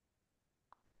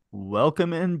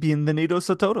Welcome and bienvenidos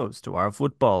a todos to our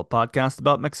football podcast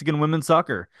about Mexican women's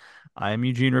soccer. I am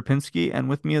Eugene Rapinski, and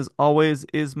with me, as always,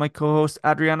 is my co-host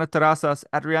Adriana Terrazas.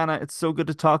 Adriana, it's so good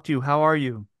to talk to you. How are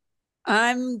you?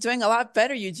 I'm doing a lot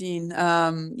better, Eugene.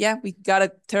 Yeah, we got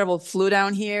a terrible flu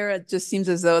down here. It just seems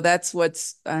as though I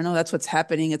don't know, that's what's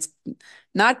happening. It's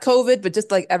not COVID, but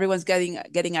just like everyone's getting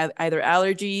either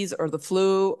allergies or the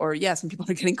flu, or yeah, some people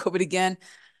are getting COVID again.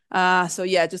 So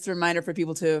yeah, just a reminder for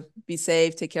people to be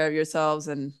safe, take care of yourselves,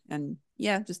 and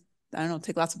yeah, just I don't know,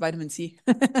 take lots of vitamin C.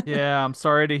 Yeah, I'm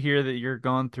sorry to hear that you're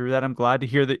going through that. I'm glad to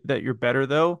hear that you're better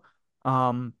though.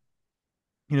 Um,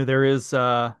 there is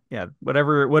yeah,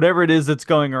 whatever it is that's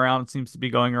going around, it seems to be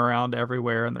going around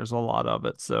everywhere, and there's a lot of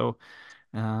it. So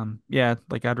yeah,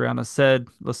 like Adriana said,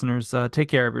 listeners, take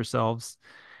care of yourselves.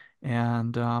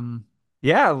 And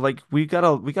yeah, like we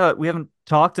haven't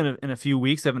talked in a few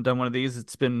weeks, haven't done one of these.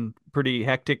 It's been pretty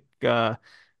hectic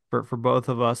for both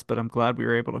of us, but I'm glad we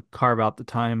were able to carve out the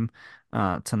time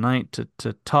tonight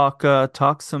to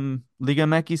talk some Liga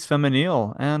MX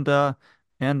Femenil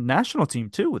and national team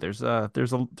too. There's a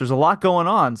lot going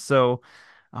on. So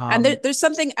And um there's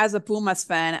something as a Pumas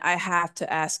fan, I have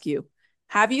to ask you.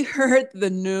 Have you heard the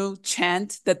new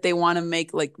chant that they want to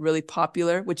make like really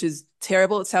popular, which is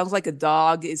terrible? It sounds like a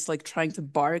dog is like trying to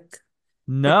bark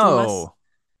for Pumas. no.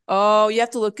 Oh, you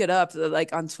have to look it up,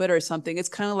 like on Twitter or something. It's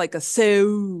kind of like a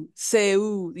seu,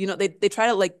 seu. They try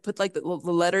to like put like the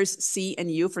letters C and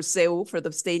U for seu for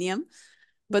the stadium,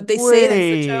 but they say it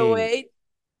in such a Wait. way.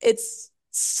 It's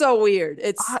so weird.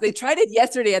 I They tried it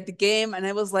yesterday at the game, and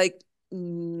I was like,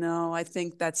 no, I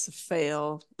think that's a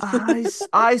fail.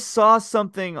 I saw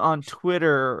something on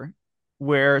Twitter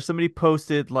where somebody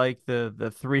posted like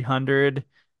the 300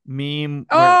 meme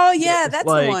Oh where yeah, it's that's the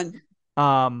like one.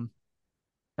 um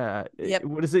Yep.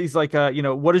 what is it? He's like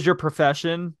what is your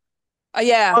profession?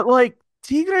 Yeah. But like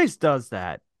Tigres does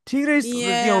that. Tigres,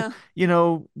 Yeah.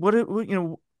 what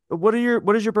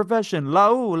is your profession?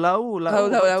 Oh Lau.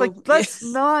 no, It's like no. Yeah. let's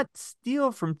not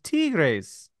steal from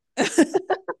Tigres.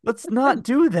 Let's not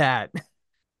do that.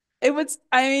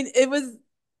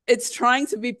 It's trying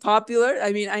to be popular.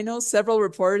 I mean, I know several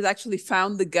reporters actually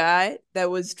found the guy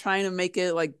that was trying to make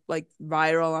it like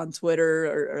viral on Twitter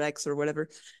or X or whatever.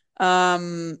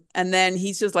 And then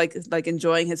he's just like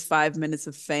enjoying his 5 minutes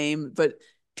of fame, but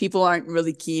people aren't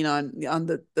really keen on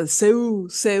the Seu.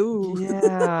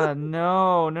 Yeah,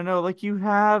 no, no, no. Like you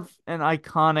have an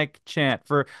iconic chant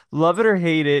for love it or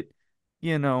hate it,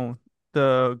 you know,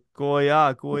 the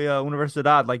Goya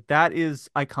Universidad. Like that is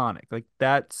iconic. Like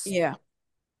that's Yeah.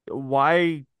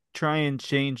 why try and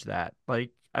change that?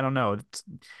 Like I don't know. It's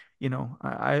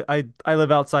I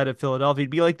live outside of Philadelphia.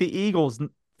 It'd be like the Eagles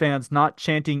fans not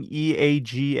chanting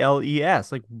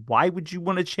Eagles. Like why would you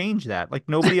want to change that? Like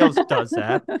nobody else does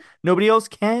that. Nobody else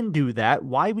can do that.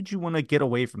 Why would you want to get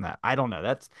away from that? I don't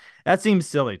know. That seems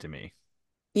silly to me.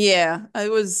 Yeah, I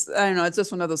don't know, it's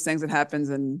just one of those things that happens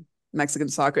in Mexican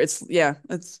soccer. It's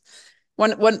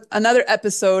one another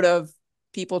episode of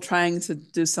people trying to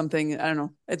do something. I don't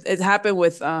know. It happened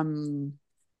with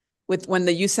when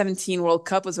the U17 World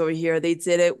Cup was over here. They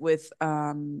did it with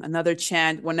another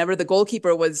chant whenever the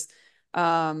goalkeeper was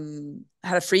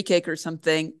had a free kick or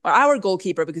something, or our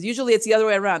goalkeeper, because usually it's the other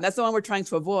way around. That's the one we're trying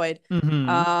to avoid.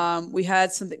 Hmm. We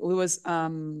had something, it was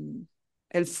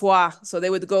el foie. So they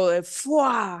would go el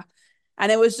foie.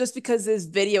 And it was just because this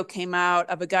video came out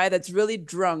of a guy that's really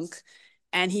drunk,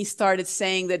 and he started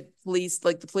saying that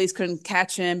the police couldn't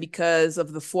catch him because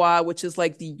of the foi, which is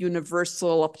like the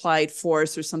universal applied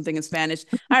force or something in Spanish.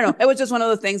 I don't know. It was just one of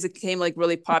the things that became like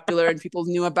really popular and people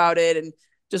knew about it, and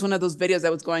just one of those videos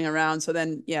that was going around. So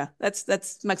then, yeah,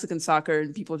 that's Mexican soccer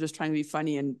and people just trying to be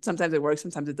funny, and sometimes it works,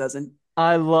 sometimes it doesn't.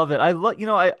 I love it. I love,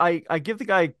 I give the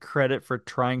guy credit for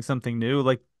trying something new.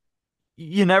 Like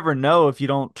you never know if you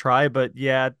don't try, but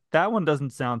yeah, that one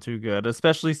doesn't sound too good,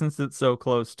 especially since it's so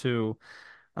close to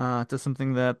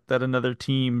something that another Yeah, it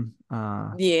team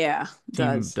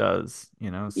does. does,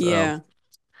 So Yeah.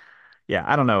 yeah,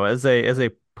 I don't know. As a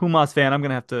Pumas fan, I'm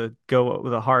gonna have to go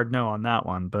with a hard no on that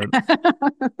one. But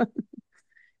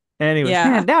anyways, Yeah.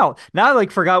 man, now I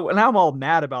like forgot. Now I'm all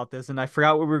mad about this, and I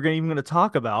forgot what we were even gonna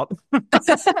talk about.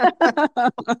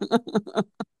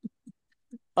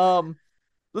 Um,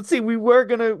 let's see. We were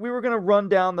gonna run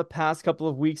down the past couple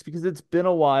of weeks because it's been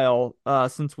a while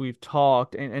since we've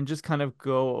talked and just kind of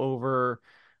go over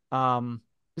some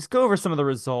of the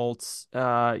results.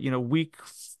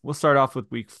 We'll start off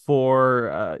with week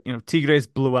 4. Tigres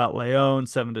blew out León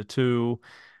 7-2.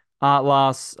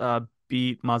 Atlas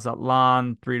beat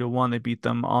Mazatlan 3-1. They beat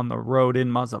them on the road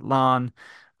in Mazatlan.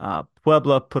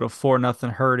 Puebla put a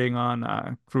 4-0 hurting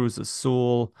on Cruz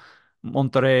Azul.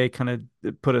 Monterrey kind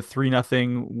of put a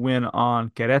 3-0 win on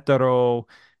Querétaro.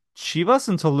 Chivas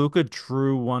and Toluca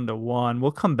drew 1-1.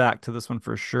 We'll come back to this one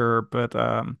for sure, but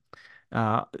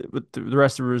with the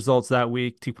rest of the results that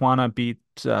week, Tijuana beat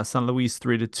San Luis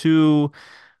 3-2.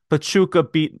 Pachuca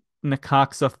beat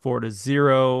Necaxa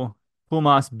 4-0.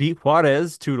 Pumas beat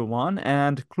Juarez 2-1,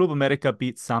 and Club America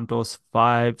beat Santos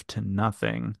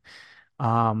 5-0.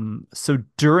 So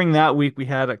during that week, we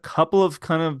had a couple of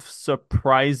kind of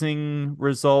surprising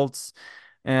results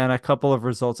and a couple of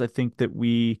results I think that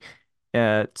we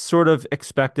sort of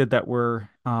expected that were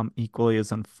equally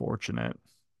as unfortunate.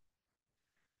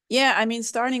 Yeah, I mean,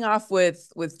 starting off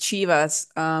with Chivas,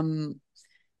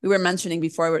 we were mentioning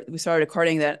before we started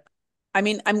recording that I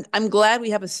mean I'm glad we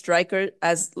have a striker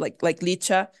as like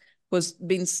Licha who's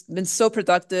been so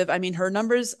productive. I mean her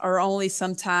numbers are only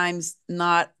sometimes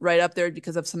not right up there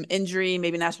because of some injury,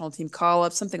 maybe national team call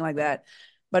up, something like that.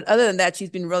 But other than that, she's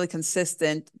been really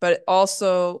consistent. But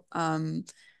also, I'm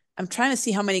trying to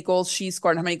see how many goals she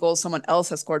scored and how many goals someone else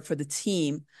has scored for the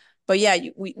team. But yeah,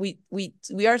 we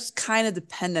are kind of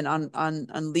dependent on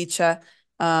Licha,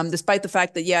 despite the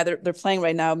fact that yeah they're playing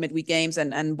right now midweek games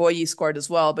and Boyi scored as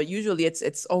well, but usually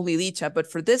it's only Licha.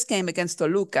 But for this game against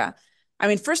Toluca, I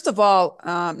mean, first of all,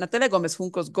 Natalia Gomez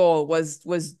Junco's goal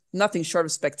was nothing short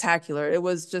of spectacular. It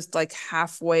was just like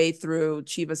halfway through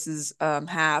Chivas's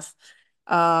half,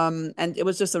 and it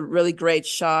was just a really great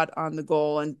shot on the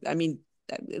goal. And I mean,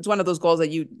 it's one of those goals that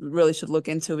you really should look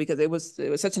into because it was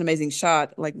such an amazing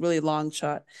shot, like really long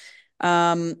shot.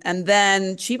 And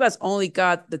then Chivas only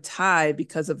got the tie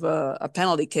because of a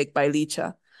penalty kick by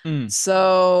Licha. Mm.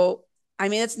 So, I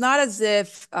mean, it's not as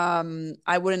if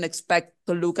I wouldn't expect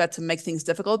Toluca to make things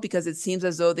difficult because it seems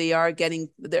as though they are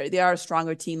a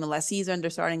stronger team than last season. They're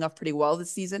starting off pretty well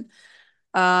this season.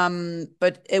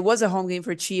 But it was a home game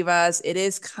for Chivas. It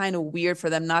is kind of weird for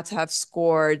them not to have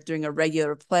scored during a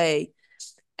regular play.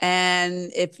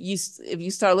 And if you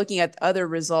start looking at other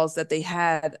results that they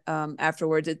had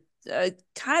afterwards, it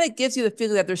kind of gives you the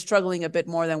feeling that they're struggling a bit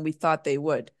more than we thought they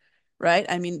would, right?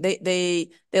 I mean,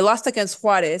 they lost against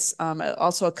Juarez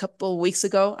also a couple weeks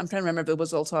ago. I'm trying to remember if it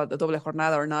was also the doble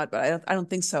jornada or not, but I don't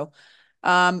think so.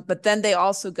 But then they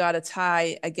also got a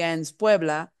tie against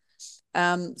Puebla.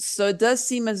 So it does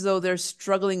seem as though they're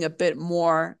struggling a bit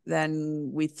more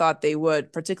than we thought they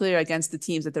would, particularly against the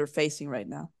teams that they're facing right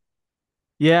now.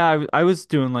 Yeah, I was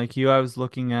doing like you. I was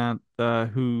looking at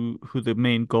who the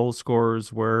main goal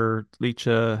scorers were.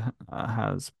 Licha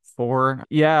has four.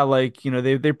 Yeah, like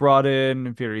they brought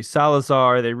in Viri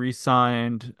Salazar. They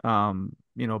re-signed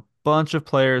bunch of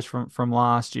players from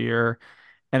last year,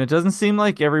 and it doesn't seem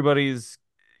like everybody's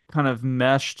kind of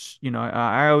meshed.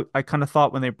 I kind of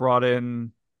thought when they brought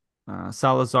in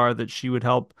Salazar that she would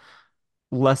help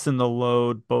lessen the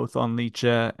load both on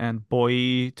Licha and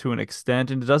Boyi to an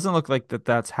extent, and it doesn't look like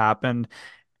that's happened.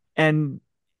 And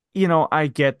I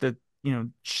get that,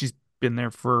 she's been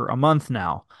there for a month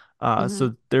now. Mm-hmm.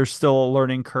 So there's still a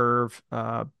learning curve.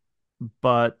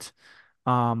 But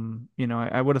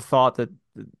I would have thought that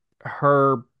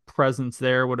her presence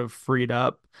there would have freed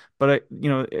up. But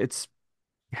it's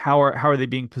how are they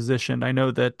being positioned? I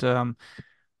know that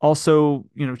also,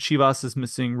 Chivas is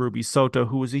missing Ruby Soto,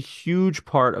 who was a huge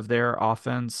part of their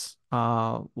offense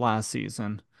last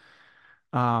season.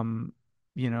 Um,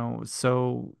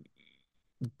 so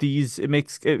these it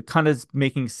makes it kind of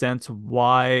making sense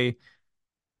why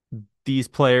these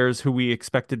players who we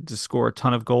expected to score a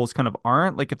ton of goals kind of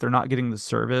aren't. Like if they're not getting the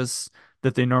service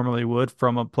that they normally would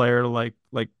from a player like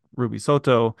Ruby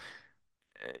Soto,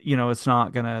 they're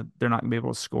not gonna be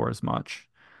able to score as much.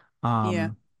 Yeah.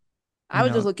 Um, I you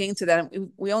was just know, looking into that.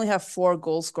 We only have four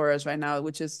goal scorers right now,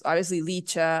 which is obviously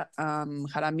Licha,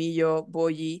 Jaramillo,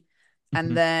 Boyi,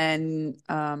 and mhm. then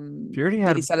If you already Viri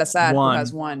had Salazar, who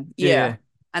has one, one. Yeah. yeah.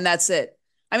 And that's it.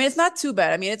 I mean, it's not too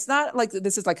bad. I mean, it's not like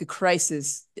this is like a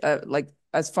crisis, like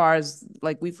as far as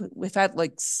like we've had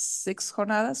like six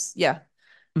jornadas. Yeah.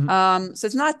 Mhm. So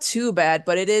it's not too bad,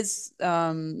 but it is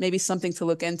maybe something to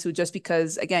look into just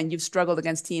because again, you've struggled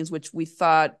against teams which we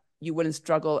thought you wouldn't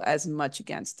struggle as much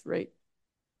against, right?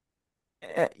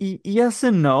 Yes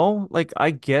and no. Like I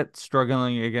get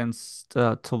struggling against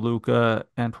Toluca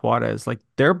and Juarez. Like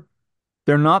they're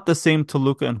not the same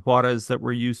Toluca and Juarez that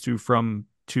we're used to from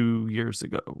 2 years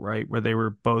ago, right? Where they were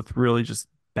both really just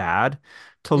bad.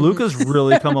 Toluca's Mm-hmm.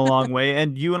 really come a long way,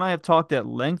 and you and I have talked at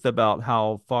length about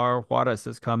how far Juarez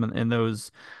has come in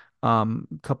those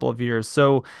couple of years.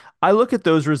 So I look at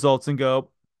those results and go,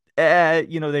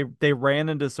 they ran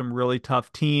into some really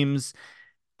tough teams.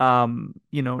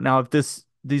 Now if this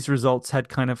these results had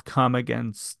kind of come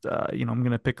against, I'm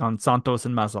going to pick on Santos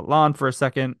and Mazatlan for a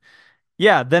second.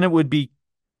 Yeah, then it would be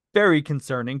very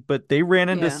concerning, but they ran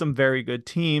into Yeah. some very good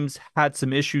teams, had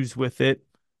some issues with it.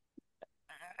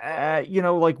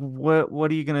 Like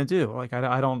what are you gonna do? Like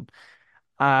I don't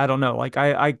know. Like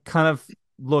I kind of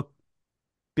look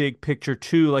big picture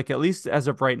too. Like at least as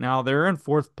of right now, they're in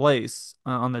fourth place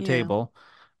on the Yeah. table.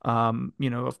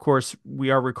 Of course, we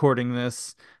are recording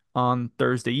this on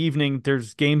Thursday evening.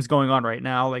 There's games going on right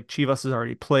now. Like Chivas has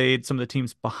already played. Some of the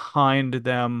teams behind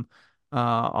them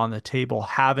on the table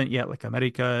haven't yet, like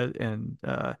America and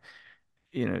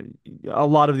you know, a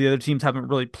lot of the other teams haven't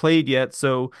really played yet,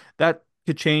 so that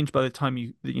could change by the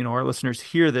time our listeners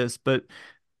hear this. But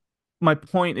my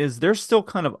point is, they're still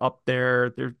kind of up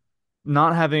there. They're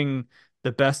not having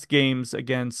the best games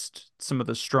against some of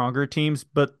the stronger teams,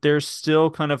 but they're still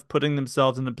kind of putting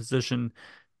themselves in a position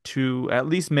to at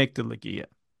least make the Liguilla,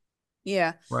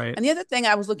 Yeah. right? And the other thing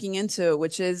I was looking into,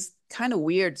 which is kind of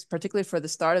weird, particularly for the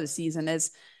start of the season,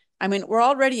 is I mean, we're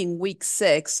already in week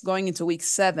 6, going into week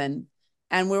 7,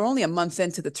 and we're only a month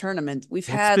into the tournament. We've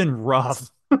It's had been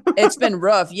rough. It's been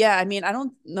rough. Yeah. I mean, I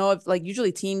don't know if like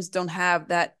usually teams don't have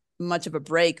that much of a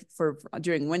break for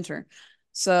during winter.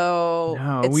 So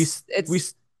No, we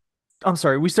I'm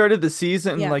sorry, we started the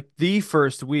season yeah. like the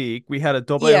first week. We had a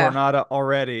doble Yeah. jornada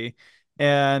already.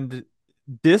 And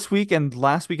this week and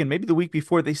last week and maybe the week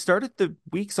before, they started the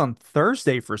weeks on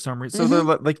Thursday for some reason. So they're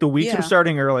Mm-hmm. like the weeks are Yeah.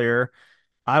 starting earlier.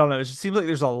 I don't know. It just seems like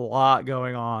there's a lot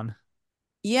going on.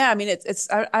 Yeah, I mean it's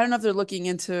I don't know if they're looking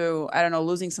into I don't know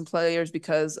losing some players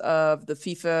because of the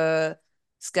FIFA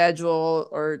schedule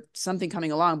or something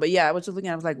coming along. But yeah, I was just looking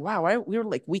at it, I was like, wow, we were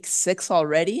like week 6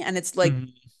 already and it's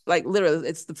Mhm. like literally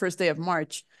it's the first day of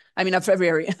March. I mean of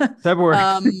February. February.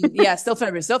 Yeah, still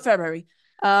February, still February.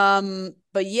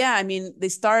 But yeah, I mean they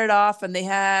started off and they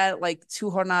had like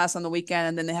 2 jornadas on the weekend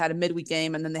and then they had a midweek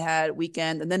game and then they had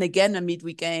weekend and then again a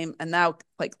midweek game and now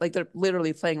like they're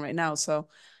literally playing right now. So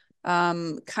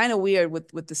kind of weird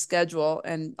with the schedule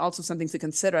and also something to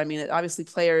consider. I mean, obviously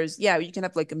players, yeah, you can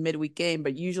have like a midweek game,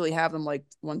 but usually have them like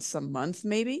once a month,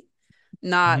 maybe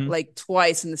not hmm like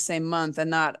twice in the same month and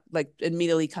not like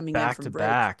immediately coming in Back from to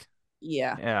break. back.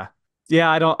 Yeah. Yeah. Yeah,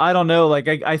 I don't know. Like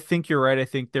I think you're right. I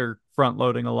think they're front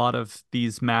loading a lot of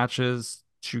these matches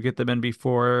to get them in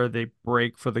before they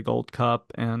break for the Gold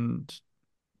Cup and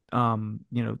um,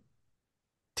 you know,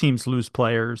 teams lose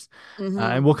players.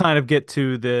 And Mm-hmm. we'll kind of get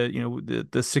to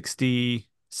the 60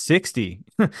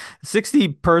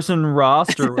 person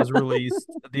roster was released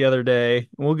the other day.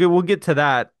 We'll get to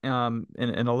that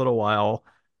in a little while.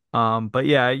 But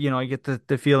yeah, I get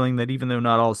the feeling that even though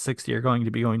not all 60 are going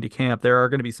to be going to camp, there are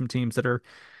going to be some teams that are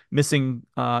missing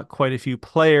quite a few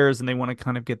players, and they want to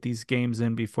kind of get these games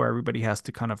in before everybody has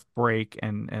to kind of break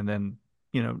and then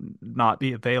not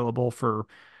be available for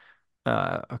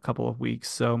a couple of weeks.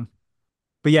 So,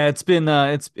 but yeah, it's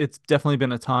definitely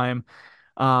been a time.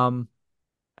 Um,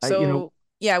 I, you know, So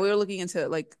yeah, we were looking into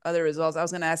like other results. I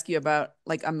was gonna ask you about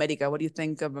like America. What do you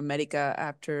think of America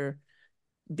after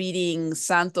beating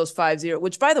Santos 5-0,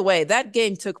 which by the way, that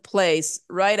game took place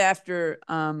right after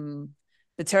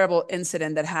the terrible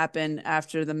incident that happened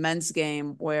after the men's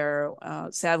game where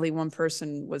sadly one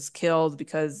person was killed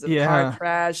because of a car yeah,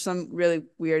 crash, some really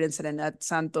weird incident at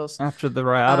Santos. after the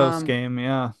Rayados Um game,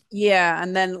 yeah, yeah,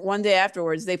 and then one day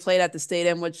afterwards they played at the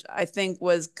stadium, which I think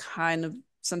was kind of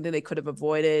something they could have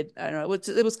avoided. I don't know,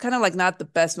 it was kind of like not the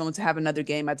best moment to have another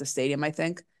game at the stadium, I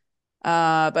think.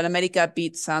 But America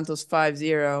beat Santos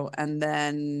 5-0, and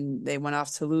then they went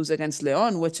off to lose against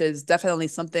Leon, which is definitely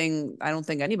something I don't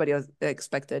think anybody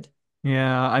expected.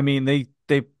 yeah. I mean, they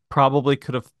probably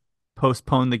could have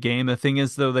postponed the game. The thing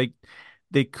is, though,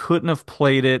 they couldn't have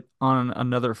played it on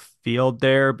another field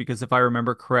there because if I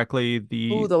remember correctly,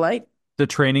 Ooh, the the light. the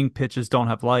training pitches don't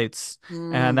have lights,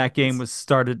 and Mm, that's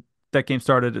that game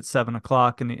started at 7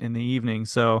 o'clock in the evening.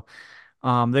 So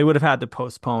they would have had to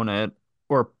postpone it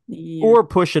or yeah. or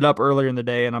push it up earlier in the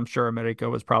day, and I'm sure America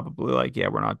was probably like, yeah,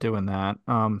 we're not doing that.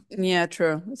 Yeah,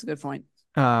 true. That's a good point.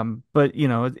 But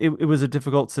it was a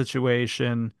difficult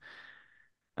situation.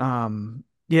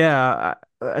 Yeah,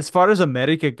 as far as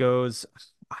America goes,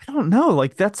 I don't know.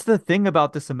 Like that's the thing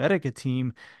about this America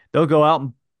team. They'll go out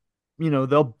and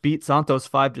they'll beat Santos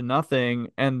 5-0,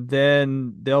 and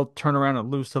then they'll turn around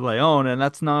and lose to Leon, and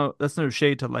that's no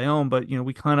shade to Leon, but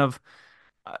we kind of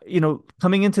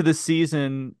coming into this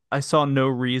season, I saw no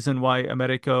reason why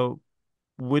America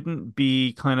wouldn't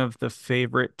be kind of the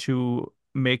favorite to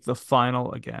make the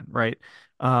final again, right?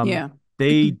 Um, Yeah.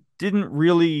 they didn't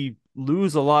really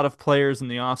lose a lot of players in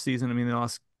the offseason. I mean, they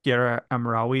lost Guerra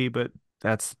Amraoui, but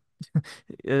that's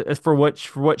for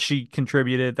what she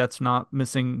contributed, that's not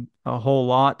missing a whole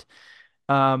lot.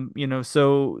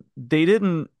 So they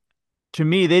didn't to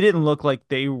me, they didn't look like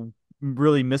they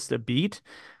really missed a beat.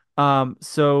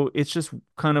 So it's just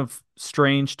kind of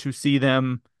strange to see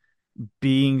them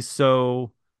being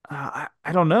so I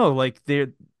don't know, like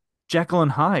they're Jekyll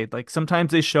and Hyde. Like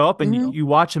sometimes they show up and Hmm. you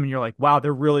watch them and you're like, wow,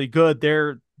 they're really good.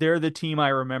 They're the team I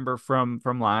remember from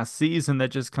last season that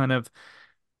just kind of,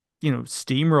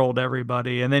 steamrolled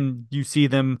everybody. And then you see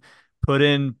them put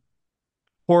in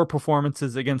poor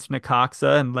performances against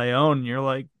Necaxa and Leon, and you're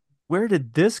like, where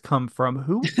did this come from?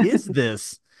 Who is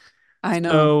this? I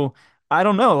know. So I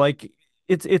don't know. Like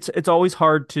it's always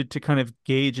hard to kind of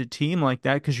gauge a team like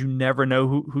that because you never know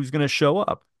who's going to show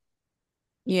up.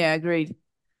 Yeah, agreed.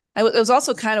 It was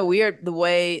also kind of weird the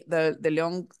way the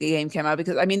Leon game came out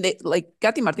because I mean they like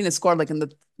Gatti Martinez scored like in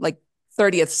the like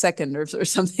 30th second or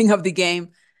something of the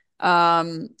game.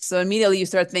 So immediately you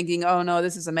start thinking, oh no,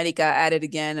 this is America at it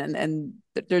again, and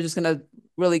they're just gonna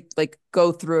really like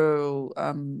go through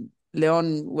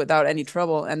Leon without any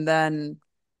trouble. And then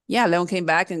yeah, Leon came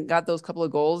back and got those couple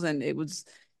of goals, and it was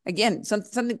again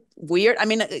something weird. I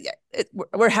mean,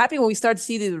 we're happy when we start to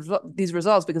see these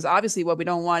results because obviously what we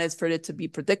don't want is for it to be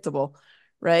predictable,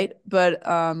 right? But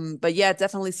yeah,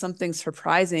 definitely something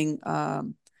surprising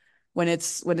when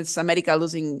it's America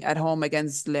losing at home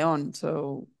against Leon.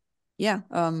 So yeah,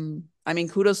 I mean,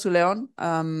 kudos to Leon.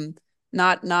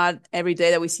 Not every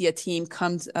day that we see a team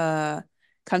come to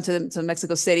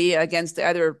Mexico City against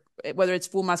either whether it's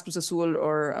Pumas, Cruz Azul,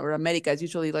 or America. It's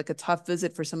usually like a tough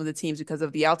visit for some of the teams because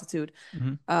of the altitude.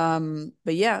 Mhm.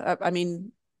 But yeah, I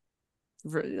mean,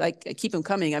 like keep them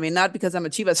coming. I mean, not because I'm a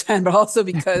Chivas fan, but also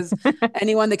because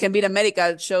anyone that can beat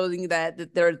America showing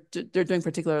that they're doing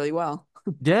particularly well.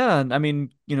 Yeah, and I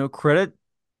mean, credit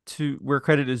to where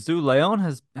credit is due. Leon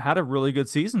has had a really good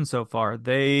season so far.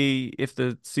 If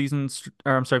the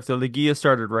or I'm sorry, if the Liguilla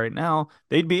started right now,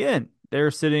 they'd be in.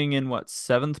 They're sitting in what,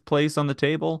 seventh place on the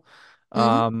table. Hmm.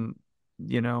 Um,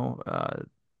 you know, uh,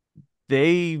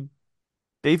 they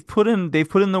they've put in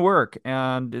the work,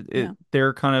 and Yeah.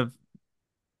 they're kind of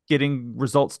getting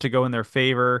results to go in their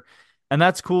favor. And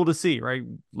that's cool to see, right?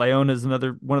 Leon is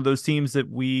another one of those teams that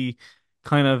we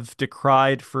kind of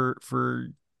decried for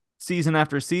season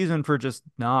after season for just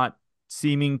not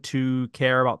seeming to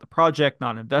care about the project,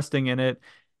 not investing in it.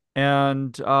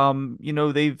 And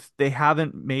they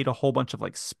haven't made a whole bunch of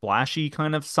like splashy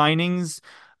kind of signings,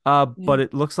 Yeah. but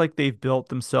it looks like they've built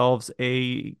themselves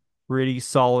a pretty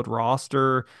solid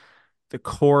roster. The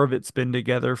core of it's been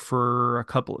together for a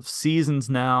couple of seasons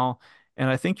now, and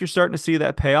I think you're starting to see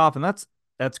that pay off, and that's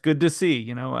good to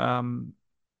see.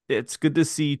 It's good to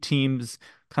see teams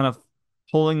kind of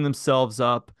pulling themselves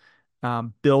up,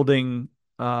 building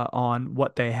on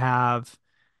what they have,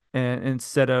 and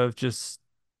instead of just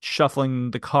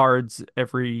shuffling the cards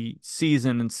every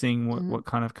season and seeing Hmm. what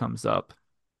kind of comes up.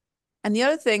 And the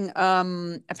other thing,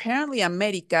 apparently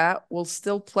America will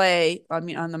still play, I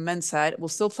mean, on the men's side, will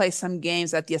still play some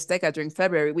games at the Azteca during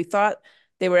February. We thought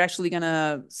they were actually going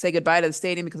to say goodbye to the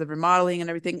stadium because of remodeling and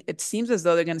everything. It seems as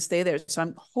though they're going to stay there. So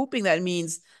I'm hoping that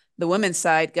means the women's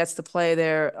side gets to play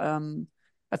there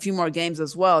a few more games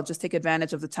as well. Just take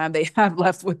advantage of the time they have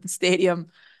left with the stadium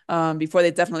before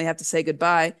they definitely have to say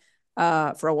goodbye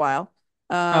for a while.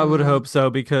 I would Um, hope so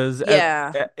because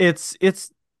yeah, it's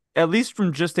at least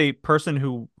from just a person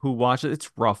who watches it's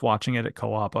rough watching it at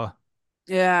Co-opa.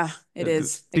 yeah, it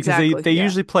is. Because Exactly. they Yeah.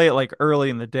 usually play it like early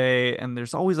in the day and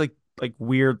there's always like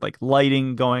weird like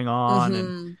lighting going on, and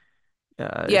Hmm.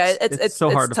 Yeah, it's so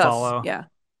it's hard to tough. follow. Yeah.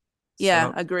 Yeah,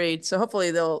 So agreed. So hopefully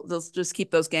they'll just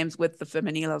keep those games with the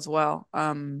femenil as well.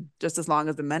 Just as long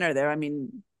as the men are there. I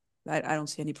mean, I don't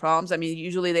see any problems. I mean,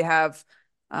 usually they have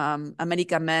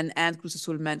America men and Cruz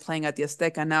Azul men playing at the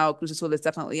Azteca. Now Cruz Azul is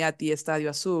definitely at the Estadio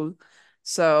Azul.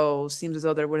 So seems as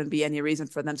though there wouldn't be any reason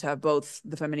for them to have both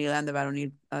the femenil and the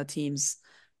varonil teams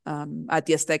at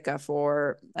the Azteca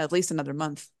for at least another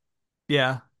month.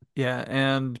 yeah, yeah,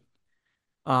 and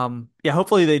yeah,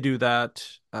 hopefully they do that.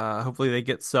 Hopefully they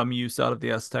get some use out of the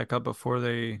Azteca before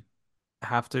they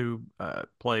have to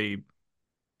play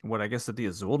what I guess at the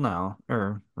Azul now,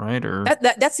 or right or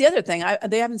That's the other thing.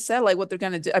 They haven't said like what they're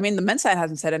gonna do. I mean, the men's side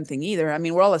hasn't said anything either. I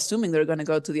mean, we're all assuming they're gonna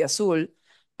go to the Azul,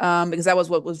 because that was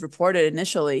what was reported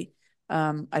initially.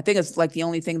 I think it's like the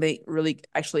only thing they really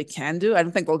actually can do. I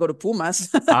don't think they'll go to Pumas.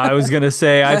 I was gonna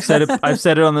say I've said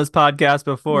it on this podcast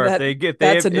before. that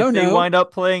that's a no If they no. wind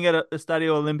up playing at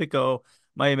Estadio Olímpico,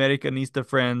 my Americanista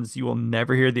friends, you will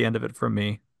never hear the end of it from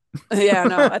me. Yeah,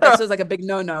 no, I thought it was like a big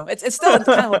no-no. It's still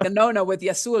kind of like a no-no with the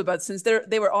Azul, but since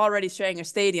they were already sharing a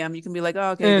stadium, you can be like,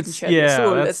 oh, okay, they can It's share the yeah,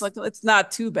 Azul. It's that's like it's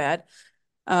not too bad.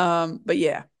 But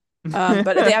yeah.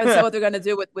 But they haven't said what they're gonna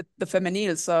do with the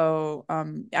femenil. So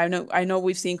I know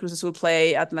we've seen Cruz Azul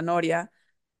play at La Noria,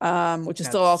 which is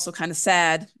still also that's kind of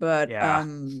sad, but yeah.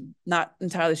 not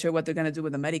entirely sure what they're gonna do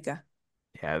with America.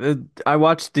 Yeah, I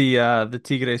watched the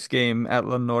Tigres game at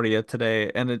La Noria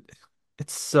today, and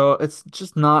it's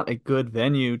just not a good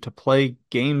venue to play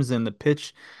games in. The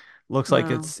pitch looks like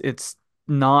No. it's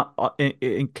not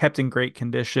kept in great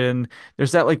condition.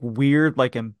 There's that like weird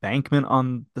like embankment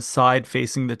on the side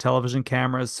facing the television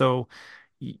cameras, so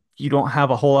you don't have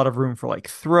a whole lot of room for like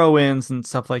throw-ins and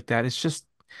stuff like that. It's just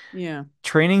Yeah.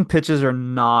 training pitches are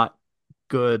not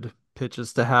good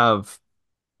pitches to have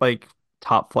like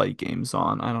top flight games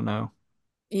on. I don't know.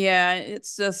 Yeah,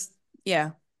 it's just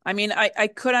yeah. I mean, I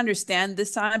could understand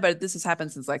this time, but this has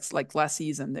happened since like last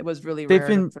season. It was really They've rare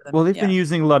been for them. well, they've been Yeah.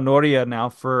 using La Noria now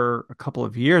for a couple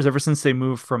of years, ever since they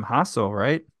moved from Hasso,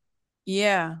 right?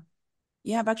 Yeah.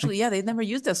 Yeah, but Like, actually, yeah, they've never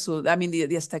used Azul. I mean the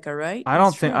Azteca, right? I That's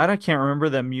don't think true. I can't remember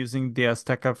them using the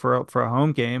Azteca for a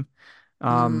home game. Um,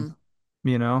 Mm.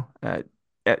 you know, uh,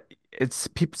 it's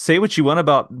people say what you want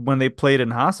about when they played in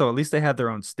Hasso. At least they had their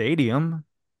own stadium.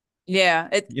 Yeah,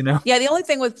 You know, yeah, the only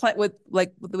thing with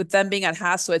with them being at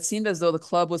Hasso, it seemed as though the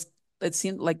club was it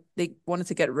seemed like they wanted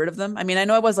to get rid of them. I mean, I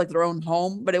know it was like their own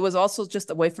home, but it was also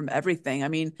just away from everything. I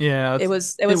mean, yeah, it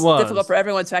it was difficult was. for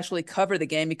everyone to actually cover the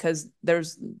game because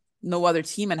there's no other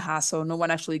team in Hasso. No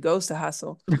one actually goes to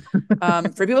Hasso.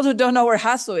 For people who don't know where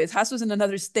Hasso is, Hasso is in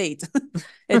another state.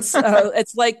 It's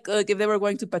like if they were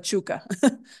going to Pachuca.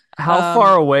 How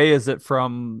far um, away is it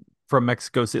from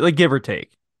Mexico City? Like give or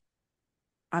take.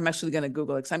 I'm actually gonna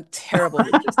Google it because I'm terrible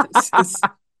with distances.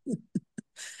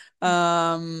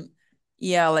 Um,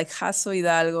 yeah, like Hasso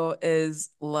Hidalgo is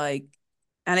like,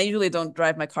 and I usually don't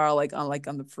drive my car like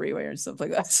on the freeway or stuff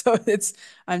like that. So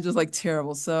I'm just like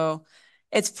terrible. So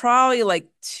it's probably like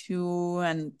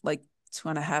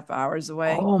 2.5 hours away.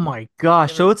 Oh my gosh.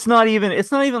 Give or So it's not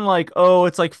even like, oh,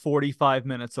 it's like 45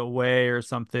 minutes away or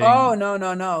Oh something. no,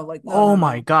 no, no. Like no, Oh no, my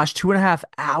no. gosh, 2.5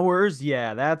 hours?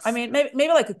 Yeah, I that's mean, maybe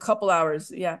like a couple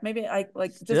hours. Yeah, maybe I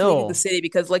like just leaving the still. city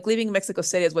because like leaving Mexico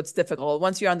City is what's difficult.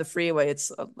 Once you're on the freeway,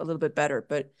 it's a little bit better.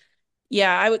 But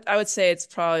yeah, I would say it's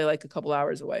probably like a couple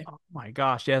hours away. Oh my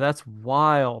gosh, yeah, that's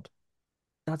wild.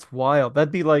 That's wild.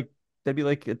 That'd be like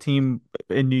a team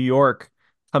in New York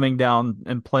coming down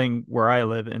and playing where I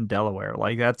live in Delaware.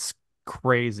 Like that's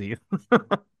crazy.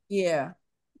 Yeah.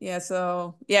 Yeah,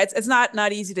 so yeah, it's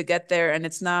not easy to get there and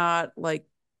it's not like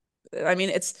I mean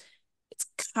it's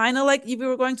kind of like if you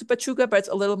were going to Pachuca, but it's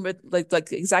a little bit like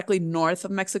exactly north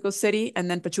of Mexico City and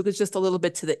then Pachuca is just a little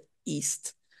bit to the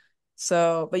east.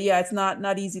 So, but yeah, it's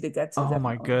not easy to get to Oh my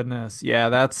definitely. goodness. Yeah,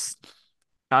 that's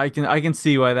I can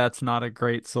see why that's not a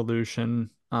great solution.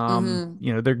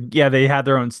 Mhm. They had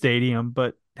their own stadium,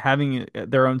 but having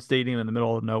their own stadium in the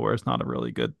middle of nowhere is not a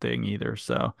really good thing either.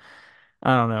 So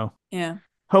I don't know. Yeah.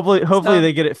 Hopefully So,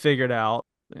 they get it figured out.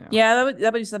 Yeah. yeah,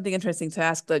 that would be something interesting to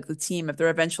ask like the team if they're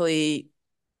eventually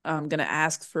gonna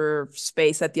ask for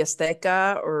space at the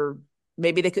Azteca or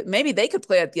maybe they could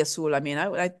play at the Azul. I mean,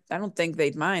 I don't think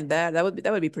they'd mind that. That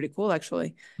would be pretty cool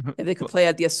actually. If they could play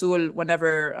at the Azul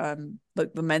whenever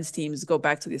the men's teams go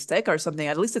back to the Azteca or something,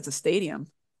 at least it's a stadium.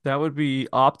 That would be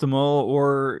optimal,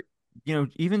 or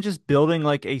even just building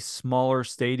like a smaller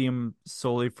stadium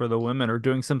solely for the women, or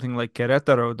doing something like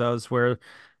Querétaro does, where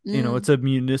it's Mm, a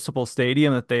municipal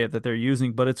stadium that they're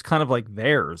using, but it's kind of like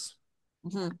theirs,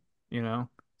 mhm. you know.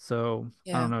 So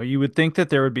I don't Yeah. know. You would think that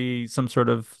there would be some sort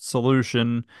of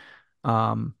solution,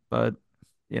 but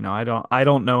I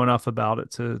don't know enough about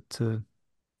it to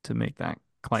make that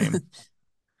claim.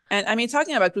 And I mean,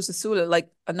 talking about Cruz Azul,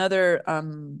 like another,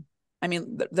 I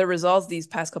mean, the results these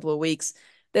past couple of weeks,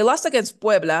 they lost against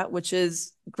Puebla, which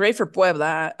is great for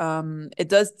Puebla. It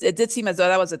did seem as though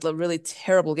that was a really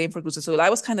terrible game for Cruz Azul. I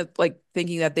was kind of like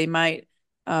thinking that they might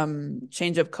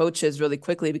change up coaches really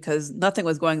quickly because nothing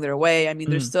was going their way. I mean,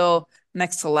 they're Mm. still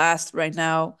next to last right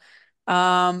now.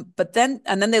 But then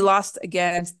they lost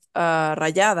against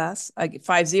Rayadas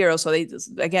 5-0. So they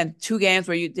again 2 games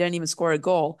where you didn't even score a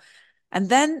goal. And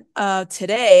then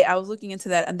today I was looking into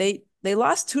that and they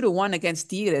lost 2-1 against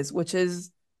Tigres, which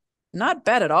is not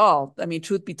bad at all. I mean,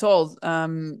 truth be told.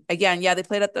 Again, yeah, they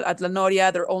played at La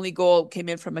Noria. Their only goal came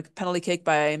in from a penalty kick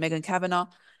by Megan Kavanaugh.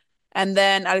 And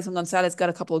then Alison Gonzalez got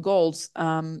a couple of goals.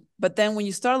 But then when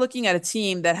you start looking at a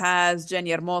team that has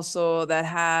Jenny Hermoso, that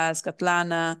has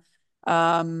Catlana,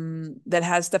 that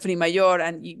has Stephanie Mayor,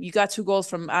 and you got 2 goals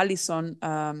from Alison,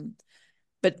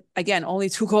 but again, only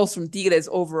 2 goals from Tigres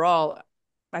overall.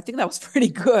 I think that was pretty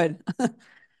good.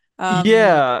 Um,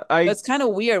 Yeah, I it's kind of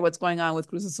weird what's going on with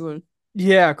Cruz Azul.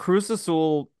 yeah, Cruz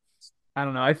Azul, I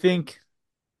don't know. I think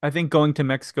going to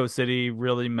Mexico City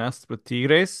really messed with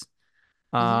Tigres.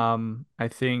 Hmm. I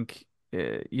think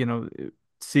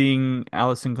seeing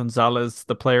Alison Gonzalez,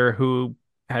 the player who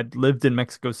had lived in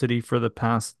Mexico City for the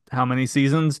past how many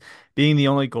seasons, being the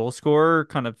only goal scorer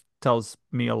kind of tells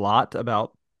me a lot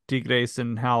about Tigres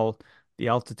and how the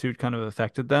altitude kind of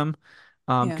affected them.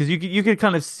 Yeah, Because you could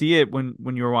kind of see it when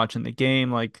you were watching the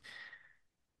game, like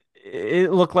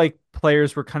it looked like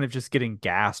players were kind of just getting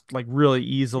gassed like really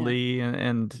yeah, easily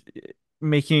and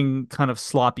making kind of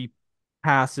sloppy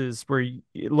passes where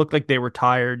it looked like they were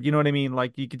tired. You know what I mean?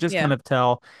 Like you could just kind yeah, of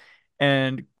tell.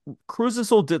 And Cruz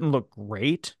Azul didn't look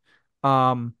great,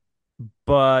 um,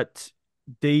 but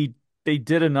they they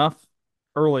did enough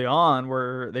early on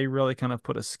where they really kind of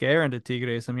put a scare into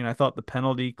Tigres. I mean, I thought the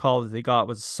penalty call that they got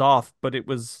was soft, but it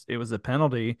was a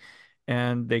penalty,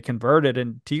 and they converted,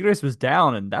 and Tigres was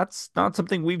down, and that's not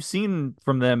something we've seen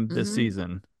from them this hmm,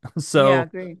 season. yeah, So,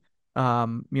 agree.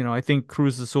 I think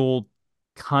Cruz Azul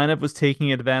kind of was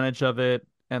taking advantage of it,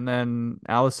 and then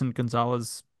Alison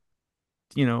Gonzalez,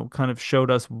 kind of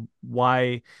showed us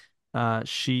why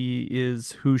she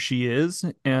is who she is,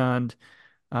 and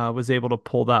was able to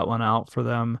pull that one out for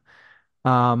them.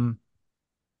 Um,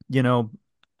 you know,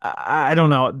 I don't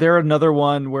know. They're another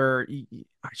one where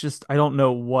I don't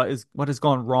know what has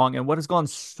gone wrong and what has gone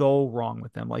so wrong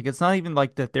with them. Like it's not even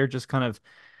like that they're just kind of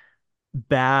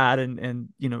bad and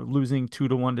losing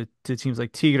 2-1 to teams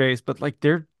like Tigres, but like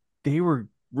they were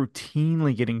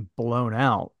routinely getting blown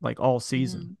out like all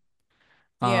season. Hmm.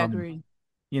 Yeah, Um, agree.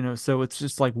 so it's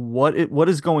just like what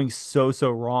is going so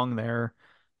wrong there,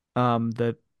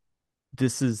 that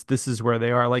this is where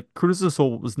they are. Like Cruz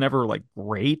Azul was never like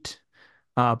great,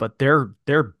 but they're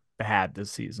bad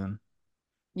this season.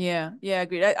 Yeah, yeah,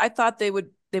 agreed. I thought they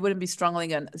wouldn't be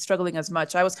struggling as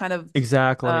much. I was kind of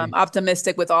Exactly.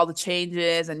 optimistic with all the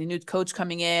changes and the new coach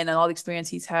coming in and all the experience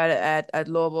he's had at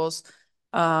Lobos,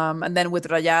 and then with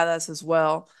Rayadas as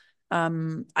well.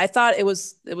 I thought it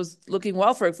was looking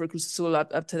well for Cruz Azul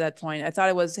up to that point. I thought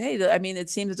it was, hey, I mean, it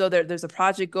seems as though there's a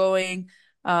project going.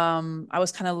 I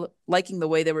was kind of liking the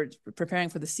way they were preparing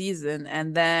for the season,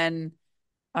 and then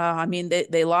I mean,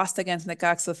 they lost against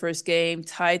Necaxa the first game,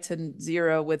 tied to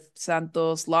 0 with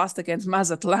Santos, lost against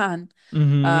Mazatlan,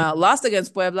 Hmm. lost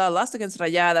against Puebla, lost against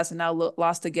Rayadas, and now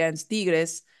lost against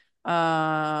Tigres,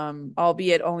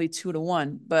 albeit only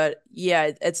 2-1. But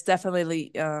yeah, it's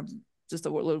definitely just a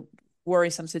little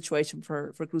worrisome situation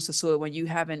for Cruz Azul when you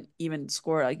haven't even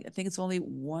scored. I think it's only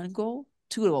 1 goal,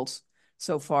 2 goals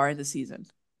so far in the season.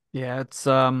 Yeah, it's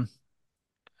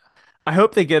I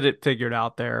hope they get it figured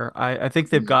out there. I think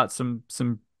they've Mhm. got some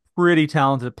pretty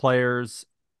talented players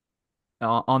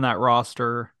on that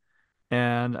roster,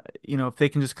 and if they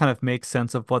can just kind of make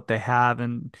sense of what they have.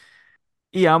 And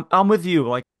yeah, I'm with you.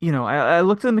 Like, I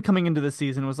looked at them coming into the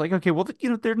season and was like, okay, well,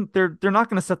 they're not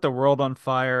going to set the world on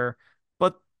fire,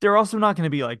 but they're also not going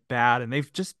to be like bad, and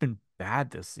they've just been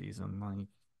bad this season. Like,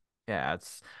 yeah,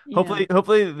 it's Yeah.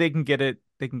 hopefully they can get it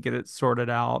sorted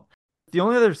out. The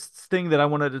only other thing that I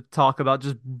wanted to talk about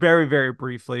just very, very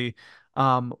briefly,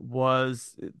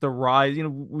 was the rise.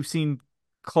 We've seen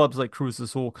clubs like Cruz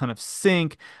Azul kind of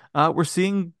sink. We're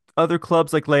seeing other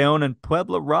clubs like León and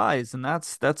Puebla rise, and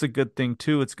that's a good thing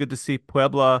too. It's good to see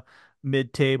Puebla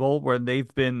mid-table where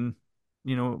they've been,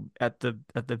 at the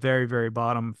very, very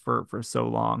bottom for so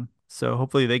long. So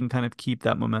hopefully they can kind of keep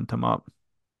that momentum up.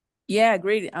 Yeah,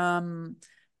 great.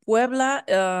 Puebla,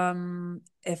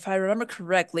 if I remember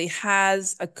correctly,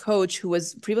 has a coach who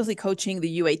was previously coaching the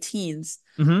U18s.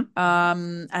 Hmm.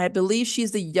 I believe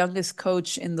she's the youngest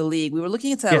coach in the league. We were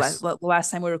looking into that Yes.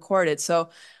 last time we recorded. So,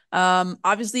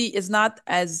 obviously, it's not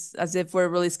as if we're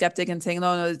really skeptic and saying,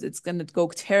 no, no, it's going to go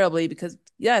terribly because,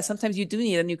 yeah, sometimes you do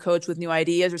need a new coach with new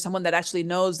ideas or someone that actually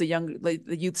knows like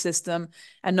the youth system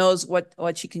and knows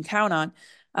what she can count on.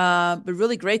 But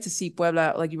really great to see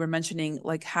Puebla, like you were mentioning,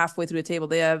 like halfway through the table.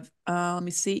 They have, let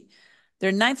me see,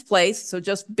 they're ninth place, so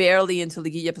just barely into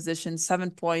Liguilla position,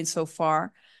 7 points so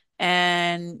far.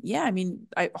 And yeah, I mean,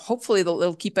 I hopefully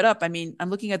they'll keep it up. I mean, I'm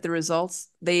looking at the results.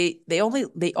 They only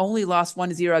lost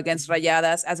 1-0 against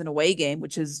Rayadas as an away game,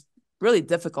 which is really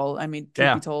difficult. I mean,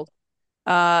 truth be Yeah. told.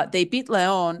 They beat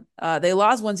León. They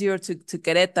lost 1-0 to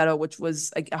Querétaro, which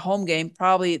was a home game.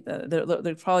 Probably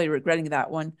they're probably regretting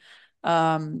that one.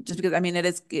 Just because I mean it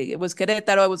was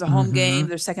Querétaro. It was a home game, Hmm.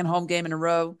 their second home game in a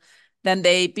row. Then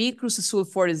they beat Cruz Azul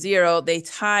 4-0. They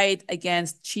tied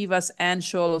against Chivas and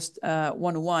Xolos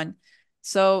 1-1.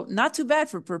 So not too bad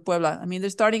for Puebla. I mean, they're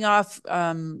starting off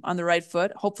on the right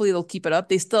foot. Hopefully, they'll keep it up.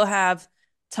 They still have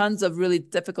tons of really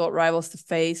difficult rivals to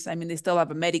face. I mean, they still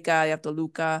have America, they have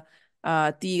Toluca,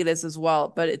 Tigres as well.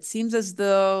 But it seems as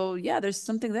though, yeah, there's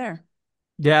something there.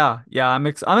 Yeah, yeah, I'm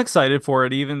excited for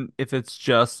it, even if it's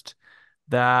just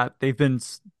that they've been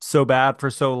so bad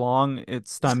for so long.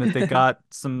 It's time that they got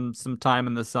some time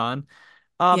in the sun.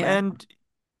 Yeah, And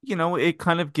it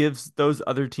kind of gives those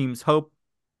other teams hope,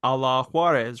 a la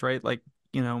Juarez, right? Like,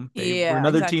 they were yeah,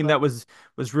 another team exactly. that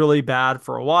was really bad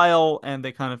for a while, and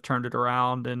they kind of turned it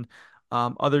around. And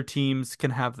other teams can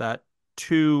have that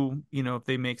too, if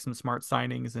they make some smart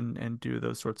signings and do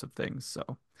those sorts of things. So.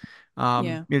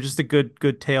 Yeah. Just a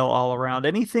good tale all around.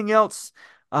 Anything else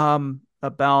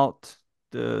about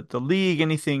the league?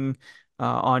 Anything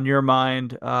on your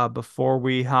mind before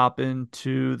we hop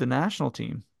into the national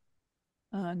team?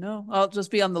 No, I'll just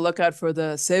be on the lookout for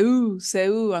the Seu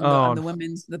on Oh,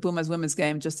 the Pumas women's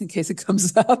game, just in case it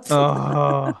comes up.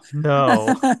 oh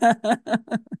no.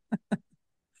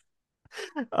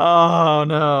 Oh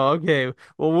no. Okay.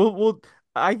 Well, we'll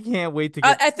I can't wait to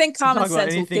get I think to common talk about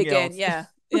sense will anything kick in. else. Yeah,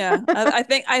 yeah. I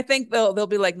think they'll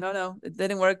be like, no, no, it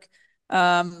didn't work.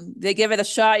 They gave it a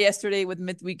shot yesterday with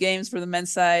midweek games for the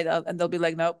men's side, and they'll be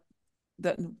like, nope,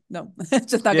 no,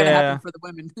 it's just not gonna happen Yeah. for the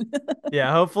women.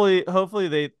 Yeah, hopefully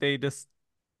they just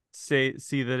see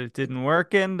that it didn't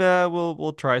work, and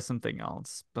we'll try something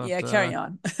else. Yeah, But carry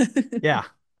on. yeah.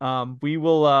 We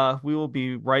will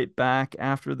be right back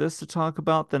after this to talk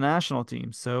about the national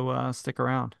team. So stick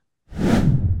around.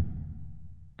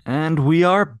 And we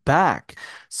are back.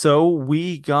 So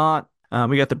we got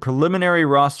the preliminary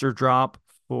roster drop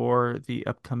for the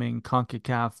upcoming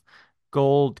CONCACAF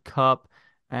Gold Cup.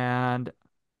 And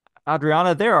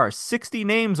Adriana, there are 60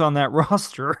 names on that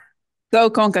roster. Go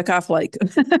CONCACAF like.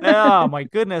 Oh my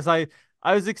goodness. I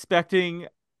was expecting,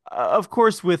 of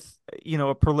course, with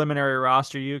a preliminary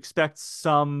roster, you expect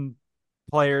some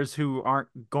players who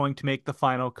aren't going to make the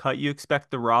final cut. You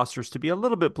expect the rosters to be a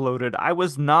little bit bloated. I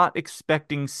was not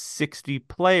expecting 60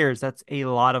 players. That's a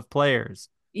lot of players.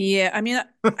 Yeah, I mean,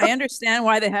 I understand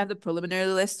why they have the preliminary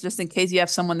list, just in case you have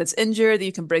someone that's injured,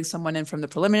 you can bring someone in from the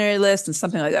preliminary list and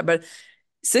something like that. But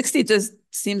 60 just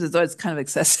seems as though it's kind of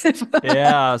excessive.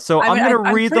 Yeah, so I I'm mean, gonna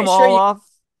I'm read them pretty sure all you. off.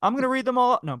 I'm gonna read them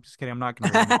all. No, I'm just kidding. I'm not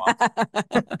gonna read them all off.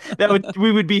 That would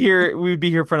we would be here. We would be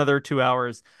here for another 2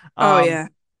 hours. Oh Um, yeah,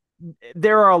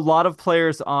 there are a lot of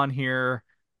players on here.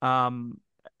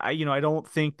 I don't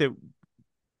think that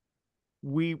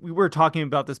we were talking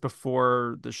about this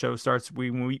before the show starts.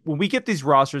 When we get these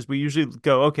rosters, we usually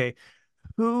go, okay,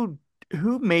 who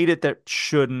who made it that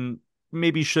shouldn't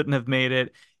have made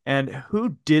it, and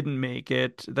who didn't make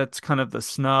it. That's kind of the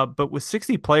snub. But with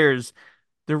 60 players,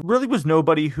 there really was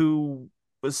nobody who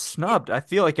was yeah, snubbed. I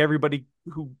feel like everybody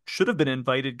who should have been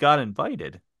invited got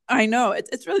invited. I know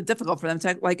it's really difficult for them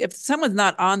to like if someone's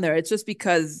not on there, it's just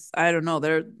because I don't know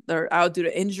they're out due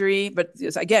to injury. But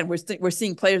again, we're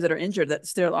seeing players that are injured that's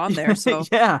still on there, so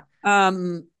Yeah.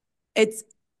 um, it's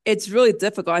it's really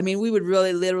difficult. I mean, we would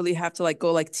really literally have to like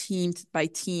go like team by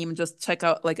team and just check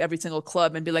out like every single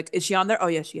club and be like, is she on there? Oh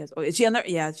yeah, she is. Oh, is she on there?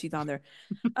 Yeah, she's on there.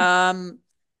 Um,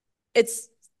 it's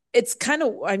it's kind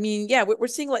of I mean, yeah, we're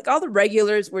seeing like all the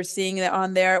regulars, we're seeing it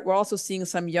on there. We're also seeing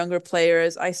some younger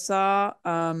players. I saw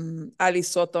Ali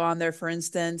Soto on there, for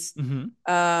instance,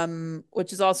 Hmm.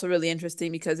 which is also really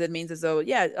interesting because it means as though,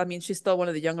 yeah, I mean, she's still one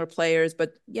of the younger players,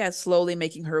 but yeah, slowly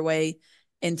making her way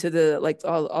into the like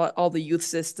all the youth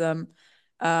system.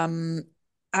 Um,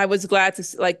 I was glad to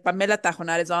see like Pamela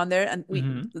Tajonar is on there, and we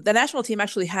Hmm. the national team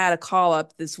actually had a call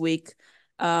up this week.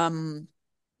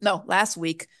 No, last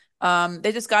week.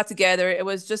 They just got together. It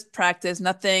was just practice,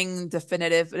 nothing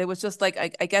definitive. It was just like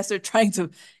I guess they're trying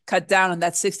to cut down on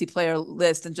that 60 player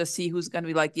list and just see who's going to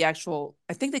be like the actual.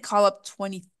 I think they call up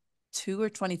 22 or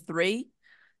 23.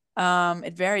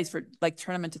 It varies for like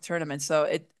tournament to tournament, so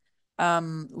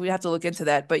we have to look into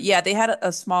that. But yeah, they had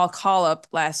a small call up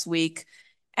last week,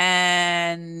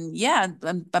 and yeah,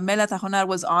 Pamela Tajonar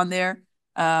was on there.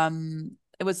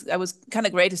 It was kind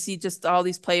of great to see just all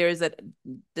these players that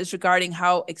disregarding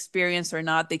how experienced or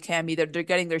not they can be, they're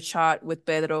getting their shot with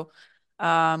Pedro.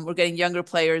 We're getting younger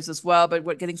players as well, but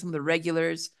we're getting some of the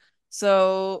regulars.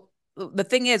 So the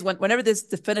thing is, whenever this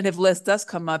definitive list does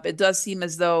come up, it does seem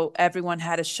as though everyone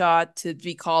had a shot to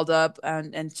be called up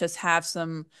and just have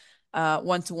some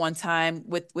one-to-one time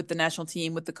with the national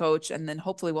team, with the coach, and then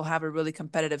hopefully we'll have a really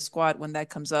competitive squad when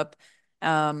that comes up.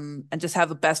 And just have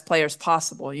the best players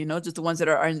possible, just the ones that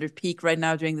are under peak right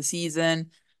now during the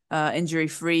season, injury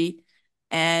free.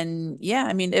 And yeah,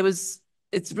 I mean, it's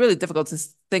really difficult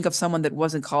think of someone that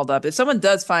wasn't called up. If someone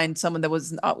does find someone that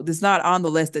was is not on the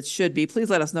list that should be, please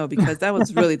let us know because that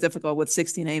was really difficult with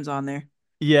 60 names on there.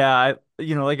 Yeah,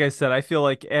 like I said, I feel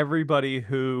like everybody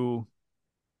who,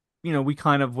 we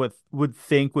kind of would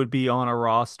think would be on a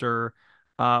roster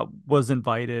was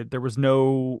invited. There was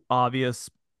no obvious,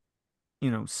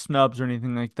 snubs or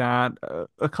anything like that.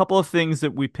 A couple of things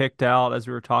that we picked out as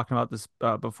we were talking about this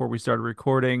before we started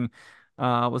recording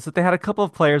was that they had a couple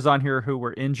of players on here who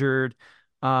were injured.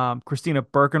 Christina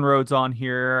Birkenrode's on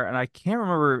here, and I can't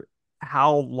remember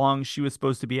how long she was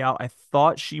supposed to be out. I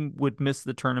thought she would miss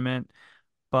the tournament,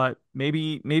 but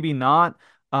maybe not.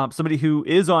 Somebody who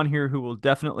is on here who will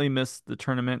definitely miss the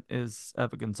tournament is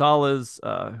Eva Gonzalez,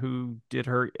 who did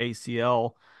her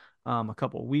ACL a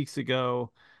couple of weeks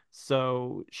ago.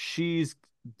 So she's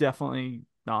definitely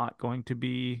not going to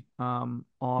be on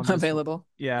this. Available.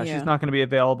 Yeah, she's Yeah. not going to be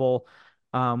available,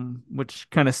 which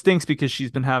kind of stinks because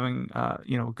she's been having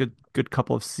good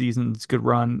couple of seasons, good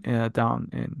run down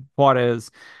in Juarez.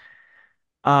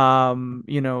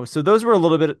 So those were a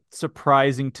little bit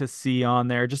surprising to see on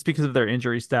there just because of their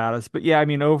injury status. But yeah, I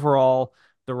mean, overall,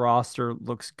 the roster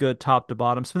looks good top to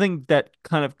bottom. Something that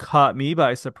kind of caught me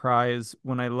by surprise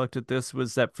when I looked at this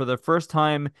was that for the first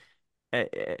time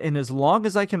in as long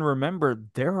as I can remember,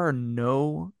 there are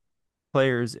no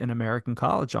players in American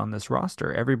college on this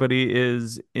roster. Everybody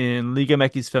is in Liga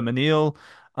MX Femenil.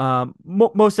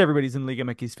 Most everybody's in Liga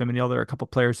MX Femenil. There are a couple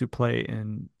of players who play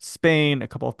in Spain, a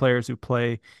couple of players who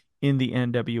play in the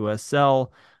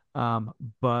NWSL,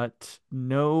 but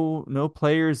no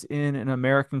players in an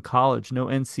American college, no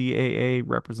NCAA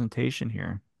representation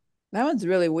here. That one's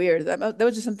really weird. That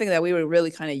was just something that we were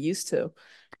really kind of used to.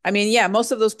 I mean, yeah,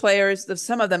 most of those players,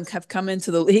 some of them have come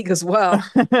into the league as well.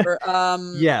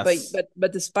 Yes.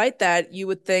 But despite that, you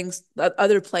would think that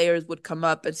other players would come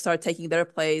up and start taking their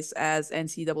place as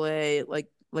NCAA like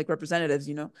representatives,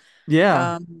 you know.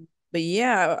 Yeah. But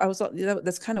yeah,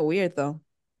 that's kind of weird though.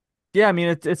 Yeah, I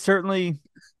mean it's certainly.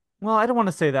 Well, I don't want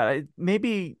to say that.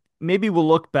 Maybe we'll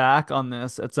look back on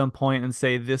this at some point and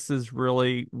say this is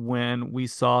really when we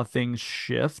saw things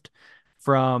shift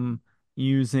from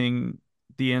using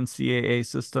the NCAA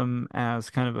system as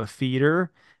kind of a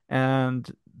feeder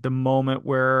and the moment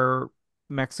where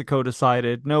Mexico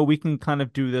decided, no, we can kind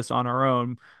of do this on our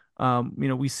own.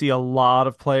 We see a lot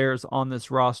of players on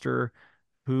this roster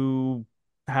who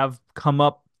have come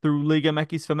up through Liga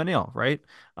MX Femenil, right?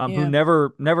 Who Yeah.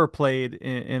 never played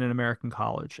in an American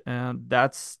college, and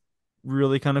that's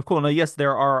really kind of cool. Now, yes,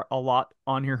 there are a lot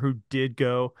on here who did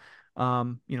go.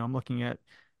 I'm looking at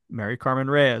Mary Carmen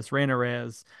Reyes, Reina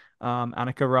Reyes,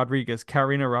 Annika Rodriguez,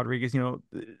 Karina Rodriguez,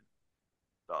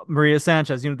 Maria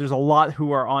Sanchez. There's a lot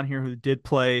who are on here who did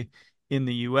play in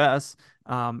the U.S.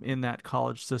 In that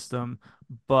college system,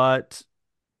 but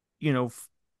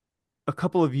a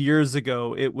couple of years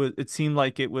ago, it seemed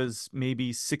like it was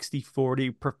maybe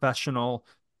 60-40 professional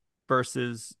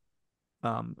versus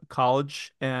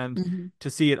college, and Hmm. to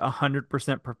see it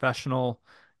 100% professional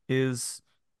is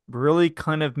really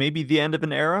kind of maybe the end of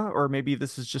an era, or maybe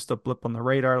this is just a blip on the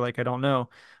radar. Like I don't know,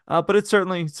 but it's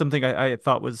certainly something I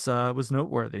thought was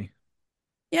noteworthy.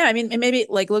 Yeah, I mean, and maybe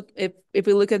like look if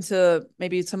we look into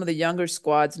maybe some of the younger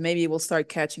squads, maybe we'll start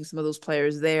catching some of those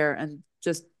players there, and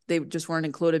just they just weren't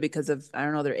included because of I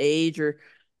don't know their age or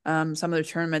some of their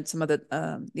tournaments. Some of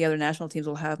the other national teams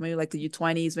will have maybe like the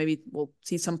U20s. Maybe we'll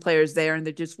see some players there, and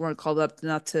they just weren't called up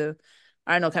not to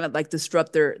I don't know, kind of like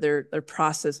disrupt their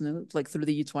process and like through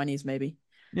the U20s maybe.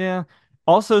 Yeah.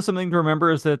 Also, something to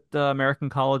remember is that American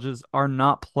colleges are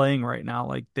not playing right now.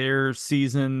 Like their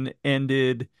season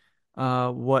ended,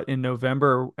 what in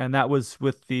November, and that was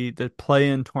with the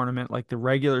play-in tournament. Like the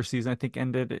regular season, I think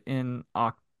ended in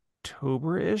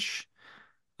October-ish.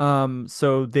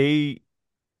 So they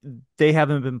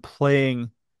haven't been playing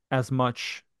as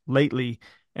much lately,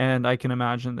 and I can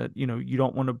imagine that you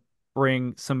don't want to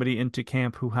bring somebody into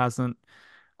camp who hasn't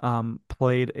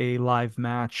played a live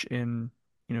match in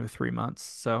 3 months.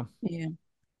 So Yeah.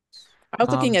 I was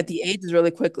looking um, at the ages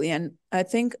really quickly, and I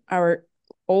think our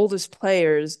oldest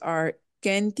players are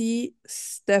Kenty,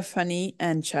 Stephanie,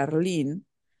 and Charlene.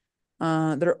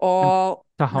 They're and all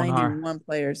Tahonar. 91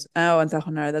 players. Oh, and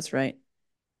Tajonar, that's right. I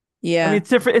mean, Yeah. it's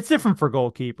different. It's different for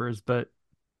goalkeepers, but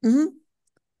Hmm.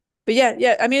 But yeah,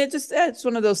 yeah. I mean, it's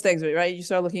one of those things, right? You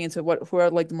start looking into who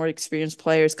are like the more experienced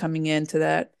players coming into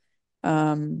that.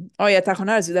 Oh yeah,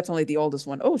 Tajonar is definitely the oldest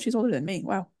one. Oh, she's older than me.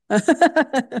 Wow. But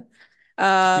she's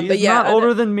not yeah,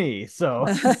 older than me. So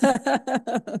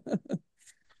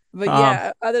but um,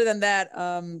 yeah, other than that,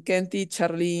 Kenti,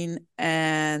 Charlene,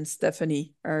 and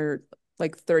Stephanie are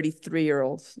like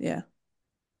 33-year-olds. Yeah.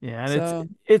 Yeah, and So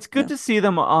it's good yeah. to see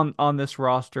them on this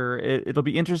roster. It'll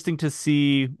be interesting to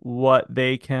see what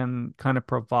they can kind of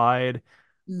provide.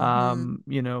 Hmm.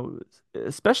 You know,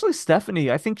 especially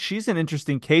Stephanie. I think she's an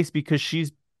interesting case because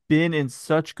she's been in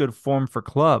such good form for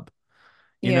club.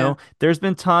 You Yeah. know, there's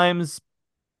been times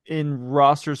in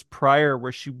rosters prior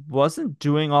where she wasn't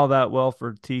doing all that well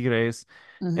for Tigres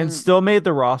and Hmm. still made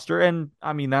the roster. And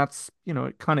I mean, that's,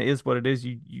 it kind of is what it is.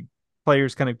 You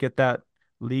players kind of get that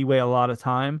leeway a lot of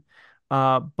time.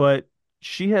 But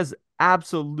she has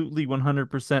absolutely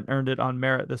 100% earned it on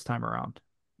merit this time around.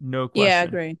 No Yeah, I question.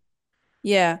 agree.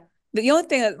 Yeah. The only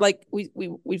thing that like we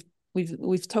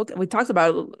talked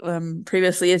about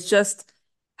previously is just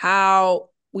how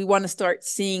we want to start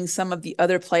seeing some of the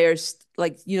other players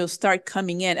like start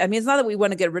coming in. I mean, it's not that we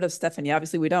want to get rid of Stephanie.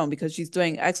 Obviously, we don't because she's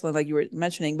doing excellent, like you were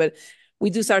mentioning. But we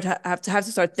do have to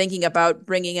start thinking about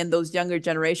bringing in those younger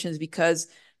generations because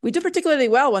we do particularly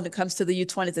well when it comes to the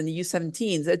U20s and the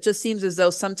U17s. It just seems as though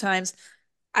sometimes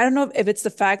I don't know if it's the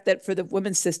fact that for the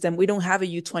women's system, we don't have a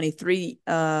U23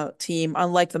 team,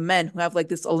 unlike the men who have like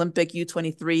this Olympic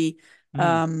U23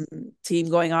 Mm. team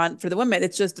going on. For the women,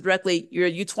 it's just directly you're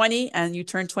U20 and you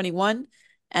turn 21,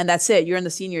 and that's it. You're in the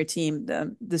senior team,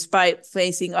 despite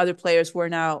facing other players who are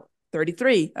now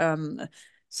 33.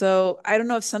 So I don't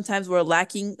know if sometimes we're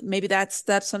lacking maybe that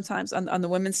step sometimes on the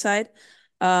women's side.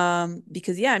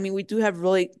 Because yeah, I mean, we do have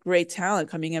really great talent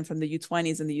coming in from the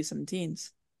U20s and the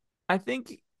U17s. I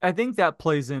think that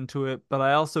plays into it, but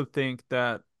I also think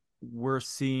that we're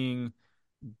seeing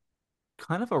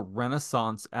kind of a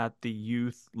renaissance at the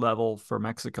youth level for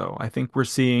Mexico. I think we're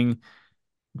seeing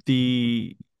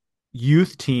the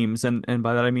youth teams, and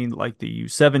by that I mean like the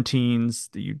U17s,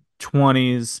 the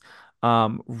U20s,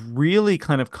 really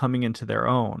kind of coming into their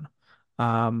own.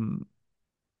 Um,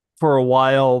 for a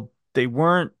while, they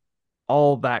weren't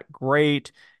all that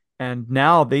great, and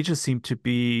now they just seem to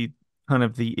be kind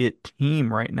of the it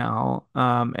team right now.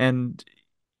 And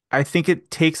I think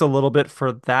it takes a little bit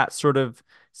for that sort of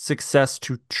success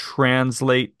to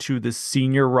translate to the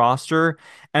senior roster,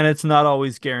 and it's not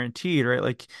always guaranteed, right?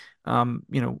 Like,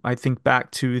 I think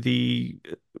back to the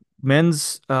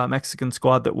men's Mexican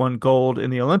squad that won gold in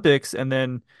the Olympics and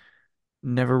then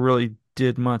never really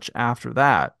did much after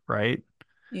that, right?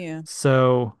 Yeah.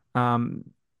 So,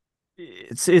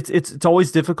 it's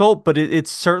always difficult, but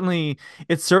it's certainly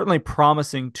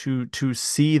promising to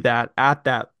see that at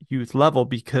that youth level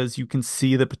because you can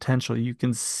see the potential. You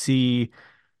can see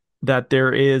that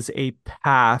there is a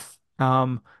path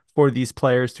for these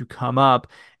players to come up,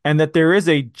 and that there is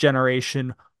a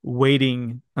generation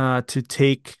waiting to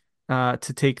take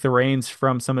the reins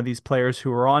from some of these players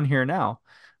who are on here now.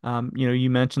 You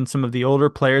mentioned some of the older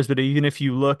players, but even if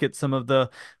you look at some of the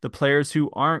players who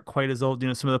aren't quite as old,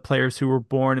 some of the players who were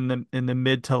born in the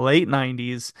mid to late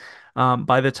 90s,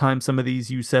 by the time some of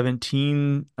these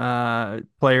U17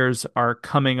 players are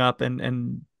coming up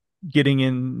and getting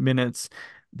in minutes,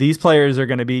 these players are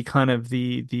going to be kind of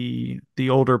the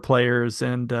older players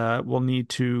and will need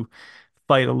to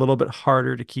fight a little bit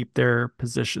harder to keep their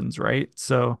positions, right?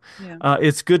 So Yeah.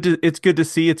 it's good to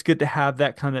see. It's good to have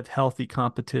that kind of healthy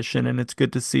competition, and it's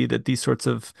good to see that these sorts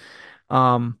of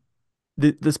um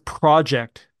this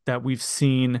project that we've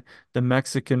seen the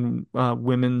Mexican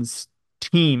women's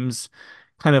teams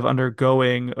kind of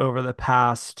undergoing over the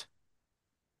past,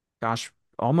 gosh,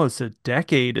 almost a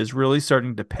decade is really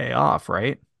starting to pay off,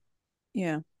 right?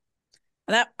 Yeah.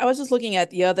 And I was just looking at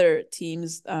the other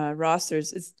teams'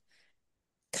 rosters. It's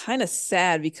kind of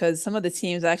sad because some of the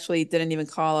teams actually didn't even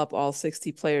call up all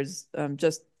 60 players,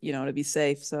 just to be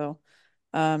safe. So,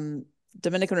 um,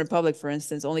 Dominican Republic, for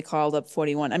instance, only called up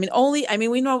 41. I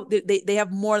mean, we know they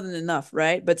have more than enough,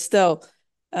 right? But still,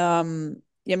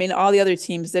 I mean, all the other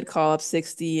teams did call up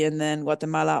 60, and then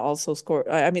Guatemala also scored.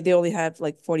 I mean, they only have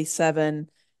like 47.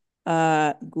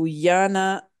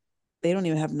 Guyana, they don't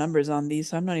even have numbers on these,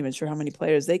 so I'm not even sure how many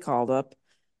players they called up.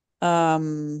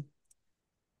 Um,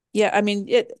 yeah, I mean,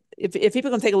 if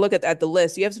people can take a look at the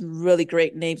list, you have some really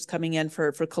great names coming in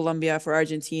for Colombia, for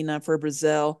Argentina, for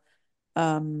Brazil.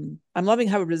 I'm loving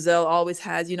how Brazil always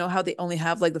has, how they only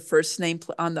have like the first name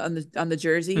on the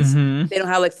jerseys. Mm-hmm. They don't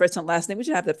have like first and last name. We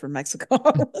should have that for Mexico.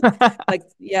 Like,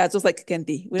 yeah, it's just like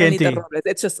Kenti. We don't need the Genty.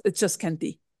 Robles. It's just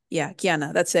Kenti. Yeah,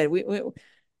 Kiana. That's it. We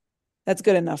that's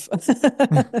good enough.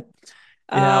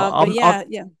 Yeah, But yeah,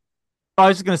 yeah. I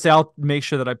was just gonna say I'll make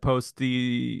sure that I post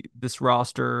this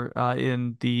roster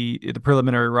in the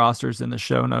preliminary rosters in the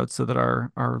show notes so that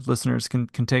our listeners can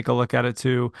take a look at it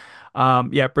too.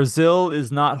 Yeah, Brazil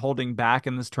is not holding back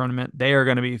in this tournament. They are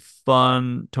going to be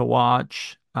fun to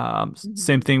watch.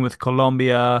 Same Mhm. thing with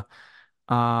Colombia.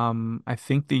 I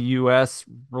think the US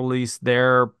released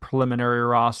their preliminary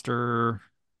roster.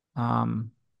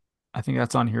 Um, I think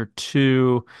that's on here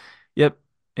too. Yep.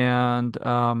 And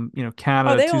Oh,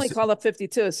 Canada they too. only called up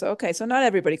 52. So okay, so not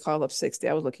everybody called up 60.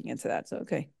 I was looking into that. So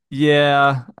okay.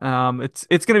 Yeah,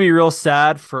 it's gonna be real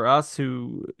sad for us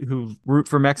who root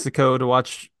for Mexico to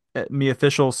watch me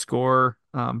official score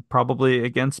probably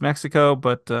against Mexico,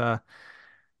 but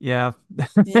yeah,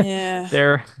 Yeah.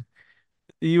 they're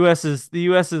the US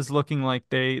is looking like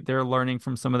they're learning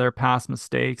from some of their past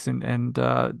mistakes and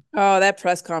Oh, that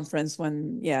press conference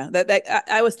when yeah, that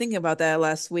I was thinking about that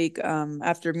last week.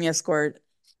 After Mia scored,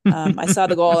 I saw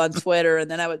the goal on Twitter, and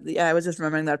then I was just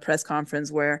remembering that press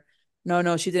conference where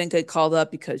no, she didn't get called up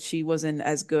because she wasn't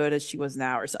as good as she was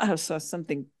now, or so, I saw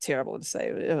something terrible to say.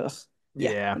 Ugh.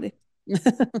 Yeah. yeah.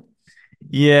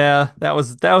 Yeah, that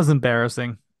was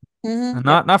embarrassing. And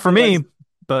Yep, not for it me, was.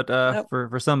 but Nope.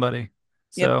 for somebody.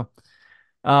 Yep. So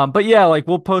but yeah, like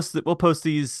we'll post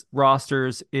these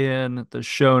rosters in the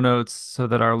show notes so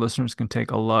that our listeners can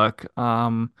take a look.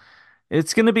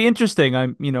 It's going to be interesting.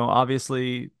 I'm,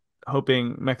 obviously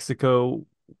hoping Mexico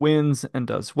wins and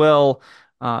does well.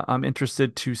 I'm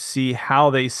interested to see how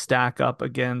they stack up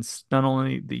against not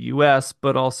only the US,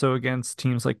 but also against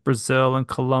teams like Brazil and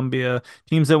Colombia,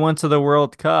 teams that went to the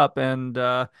World Cup. And,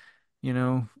 you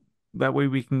know, that way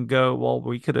we can go, well,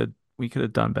 we could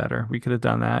have done better. We could have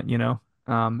done that,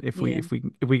 if we Yeah. if we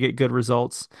if we get good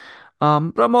results.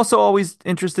 But I'm also always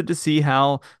interested to see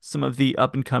how some of the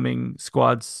up and coming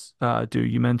squads do.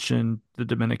 You mentioned the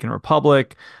Dominican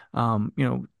Republic,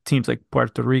 teams like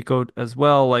Puerto Rico as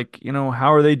well. Like,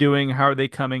 how are they doing? How are they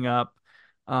coming up?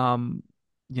 Um,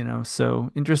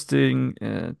 so interesting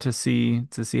to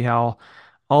see how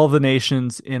all the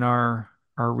nations in our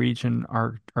region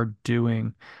are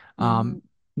doing. Hmm. Um,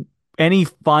 any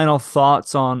final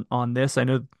thoughts on this? I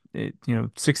know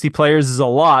 60 players is a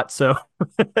lot, so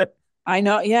I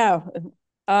know. Yeah.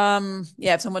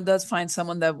 Yeah, if someone does find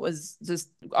someone that was just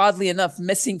oddly enough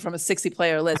missing from a 60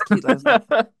 player list, please let us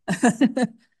know.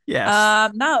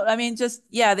 yes. No, I mean just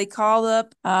yeah, they called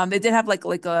up. They did have like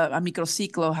a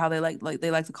microciclo, how they like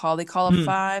to call. They call up Hmm.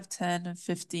 5, 10,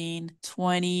 15,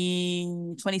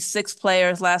 20, 26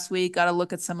 players last week. Got to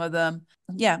look at some of them.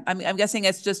 Yeah, I'm guessing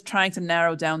it's just trying to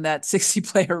narrow down that 60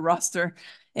 player roster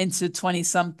into 20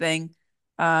 something.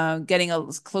 Getting a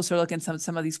closer look at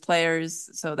some of these players.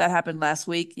 So that happened last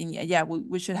week, and yeah,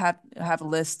 we should have a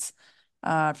list.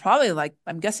 Probably like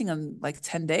I'm guessing in like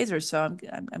 10 days or so.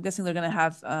 I'm guessing they're gonna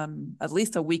have at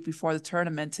least a week before the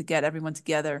tournament to get everyone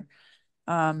together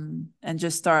and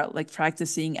just start like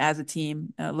practicing as a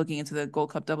team, looking into the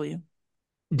Gold Cup W.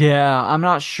 Yeah, I'm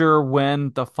not sure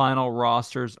when the final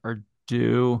rosters are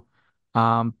due.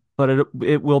 But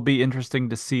it will be interesting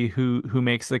to see who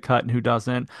makes the cut and who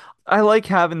doesn't. I like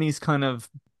having these kind of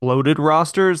bloated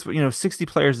rosters. 60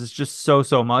 players is just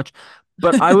so much.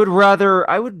 But I would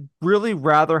really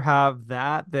rather have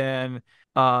that than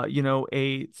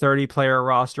a 30 player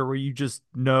roster where you just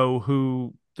know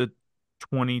who the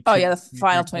Oh 22, yeah, the 23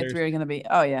 final 23 players. are gonna be.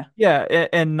 Oh yeah. Yeah,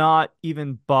 and not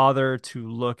even bother to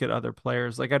look at other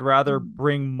players. Like I'd rather Mhm.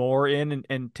 bring more in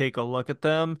and take a look at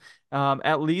them.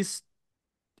 At least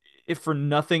if for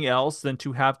nothing else than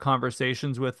to have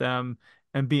conversations with them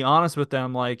and be honest with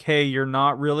them, like, hey, you're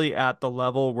not really at the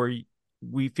level where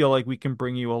we feel like we can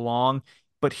bring you along,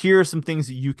 but here are some things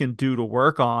that you can do to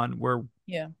work on where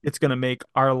Yeah. it's going to make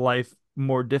our life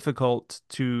more difficult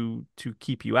to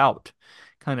keep you out,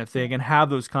 kind of thing, Yeah. and have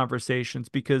those conversations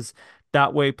because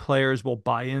that way players will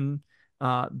buy in.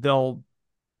 They'll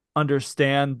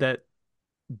understand that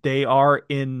they are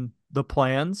in the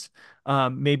plans.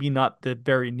 Maybe not the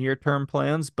very near term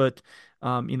plans, but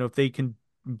if they can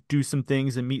do some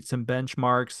things and meet some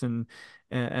benchmarks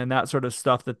and that sort of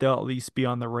stuff, that they'll at least be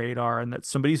on the radar and that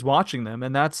somebody's watching them,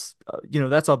 and that's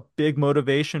a big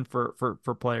motivation for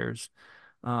players.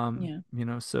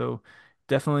 Yeah. So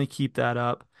definitely keep that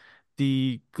up.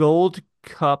 The Gold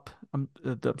Cup, I'm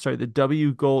sorry, the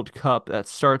W Gold Cup that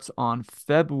starts on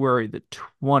February the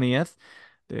 20th.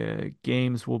 The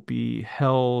games will be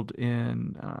held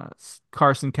in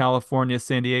Carson, California,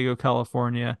 San Diego,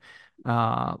 California,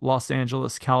 Los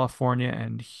Angeles, California,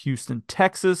 and Houston,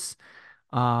 Texas.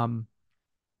 Um,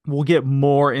 we'll get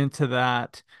more into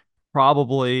that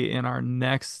probably in our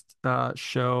next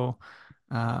show,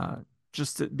 uh,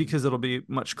 because it'll be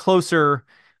much closer.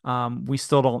 We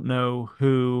still don't know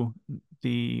who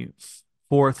the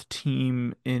fourth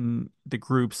team in the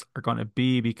groups are going to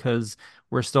be because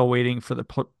we're still waiting for the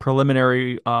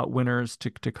preliminary winners to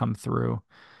come through.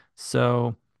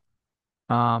 So,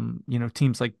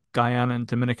 teams like Guyana and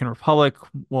Dominican Republic.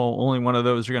 Well, only one of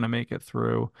those are going to make it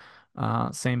through.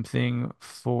 Same thing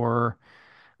for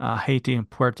Haiti and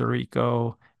Puerto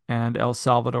Rico and El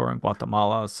Salvador and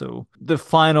Guatemala. So the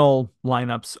final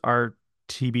lineups are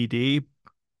TBD.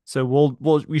 So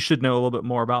we should know a little bit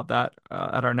more about that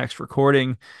at our next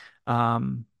recording.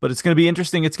 But it's going to be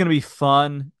interesting. It's going to be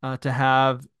fun to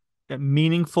have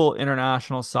meaningful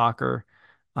international soccer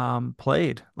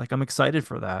played. Like I'm excited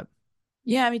for that.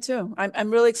 Yeah, me too.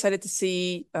 I'm really excited to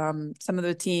see some of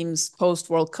the teams post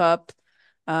World Cup,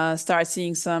 start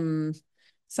seeing some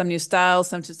new styles,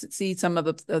 some to see some of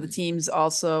the teams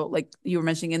also, like you were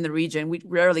mentioning in the region. We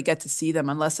rarely get to see them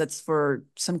unless it's for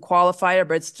some qualifier,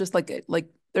 but it's just like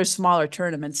they're smaller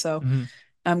tournaments. So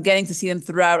Mhm. getting to see them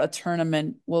throughout a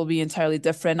tournament will be entirely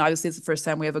different. Obviously, it's the first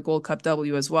time we have a Gold Cup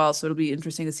W as well, so it'll be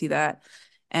interesting to see that.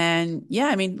 And yeah,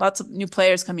 I mean, lots of new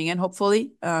players coming in.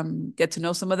 Hopefully, get to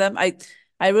know some of them. I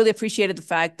really appreciated the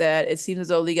fact that it seems as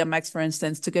though Liga MX, for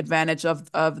instance, took advantage of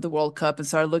the World Cup and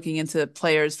started looking into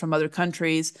players from other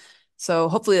countries. So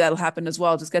hopefully that'll happen as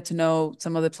well. Just get to know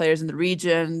some of the players in the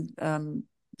region. I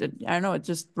don't know, it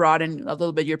just broadened a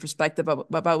little bit your perspective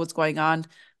about what's going on,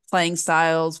 playing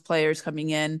styles, players coming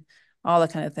in, all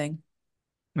that kind of thing.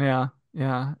 Yeah,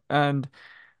 yeah. And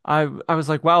I was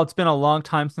like, wow, it's been a long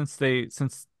time since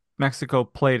Mexico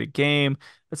played a game.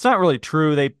 It's not really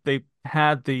true. They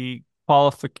had the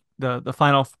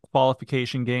final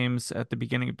qualification games at the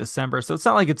beginning of December. So it's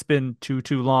not like it's been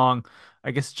too long. I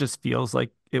guess it just feels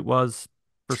like it was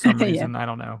for some Yeah. reason. I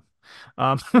don't know.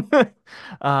 Um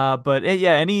but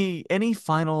yeah, any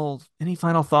final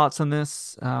thoughts on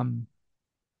this? No,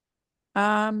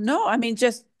 I mean,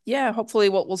 just yeah. Hopefully,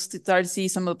 we'll start to see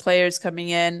some of the players coming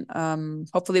in.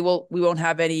 Hopefully, we won't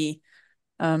have any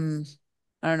um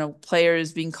I don't know,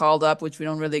 players being called up, which we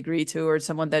don't really agree to, or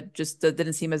someone that just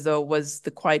didn't seem as though was the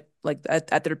quite like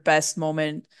at their best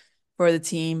moment for the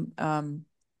team.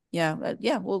 Yeah,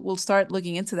 yeah, we'll start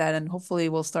looking into that, and hopefully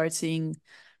we'll start seeing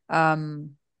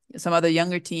um some other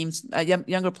younger teams,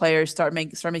 younger players start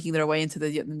making their way into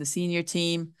the senior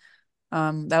team.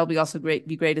 That'll be also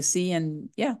be great to see, and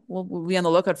yeah, we'll be on the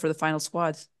lookout for the final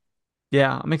squads.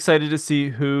 Yeah, I'm excited to see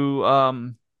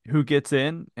who gets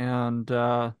in and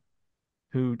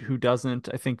who doesn't.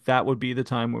 I think that would be the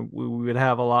time where we would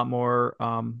have a lot more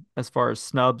as far as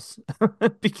snubs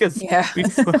because Yeah. we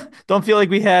don't feel like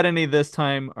we had any this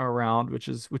time around, which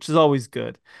is always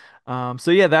good.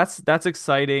 So yeah, that's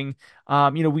exciting.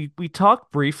 We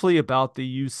talked briefly about the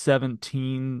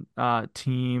U17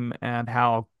 team and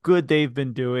how good they've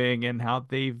been doing and how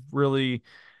they've really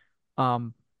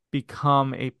um,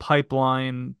 become a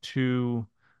pipeline to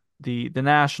the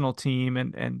national team,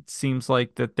 and seems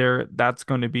like that's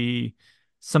going to be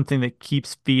something that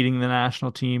keeps feeding the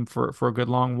national team for a good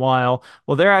long while.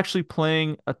 Well, they're actually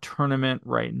playing a tournament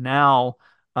right now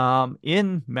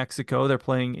in Mexico. They're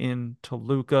playing in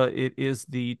Toluca. It is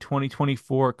the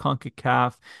 2024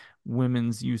 CONCACAF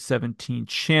Women's U17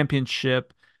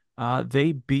 Championship.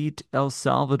 They beat El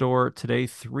Salvador today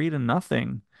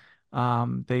 3-0.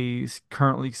 They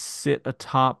currently sit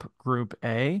atop Group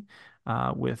A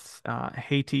with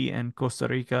Haiti and Costa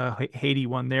Rica. Haiti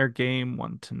won their game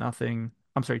 1-0.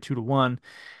 I'm sorry, 2-1.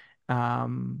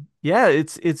 Yeah,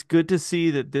 it's good to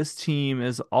see that this team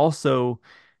is also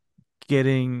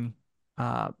getting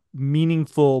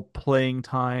meaningful playing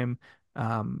time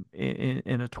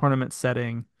in a tournament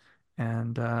setting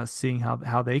and seeing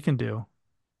how they can do.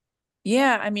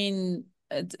 Yeah, I mean,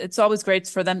 it's always great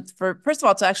for them for first of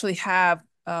all to actually have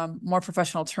more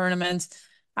professional tournaments.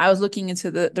 I was looking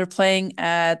into they're playing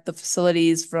at the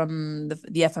facilities from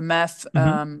the FMF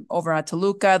Hmm. over at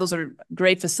Toluca. Those are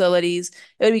great facilities.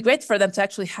 It would be great for them to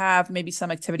actually have maybe some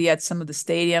activity at some of the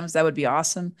stadiums. That would be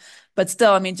awesome. But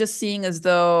still, I mean, just seeing as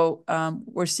though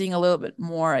we're seeing a little bit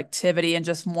more activity and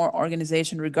just more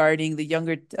organization regarding the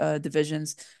younger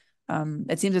divisions.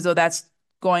 It seems as though that's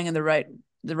going in the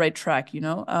right track, you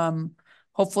know.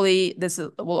 Hopefully this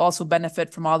will also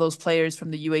benefit from all those players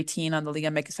from the U18 on the Liga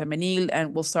MX Femenil,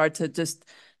 and we'll start to just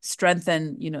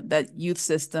strengthen, that youth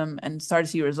system and start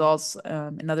to see results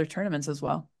in other tournaments as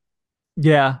well.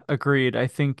 Yeah, agreed. I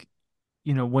think,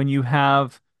 when you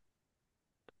have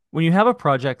a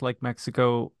project like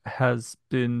Mexico has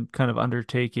been kind of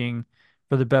undertaking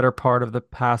for the better part of the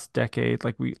past decade,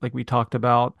 like we talked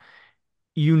about,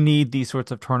 you need these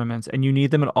sorts of tournaments and you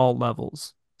need them at all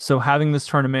levels. So having this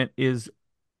tournament is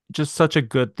just such a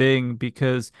good thing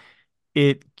because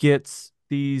it gets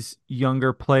these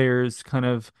younger players kind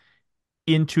of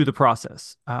into the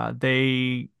process.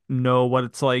 They know what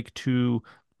it's like to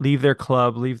leave their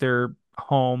club, leave their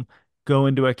home, go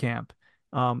into a camp.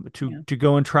 Yeah. to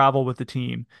go and travel with the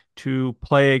team, to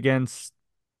play against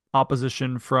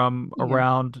opposition from Yeah.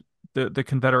 around the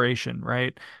Confederation,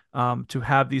 right? To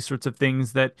have these sorts of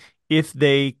things that if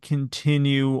they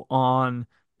continue on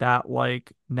that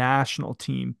like national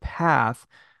team path,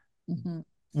 Hmm.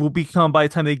 will become by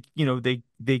the time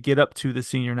they get up to the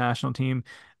senior national team,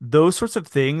 those sorts of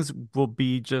things will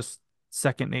be just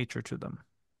second nature to them.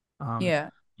 Um, Yeah.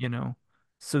 you know.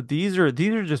 So these are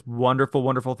just wonderful,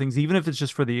 wonderful things, even if it's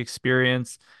just for the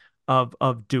experience of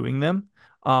doing them.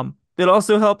 It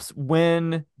also helps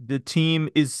when the team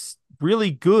is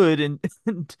really good and,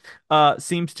 and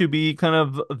seems to be kind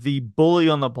of the bully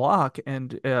on the block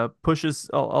and pushes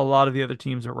a lot of the other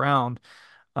teams around.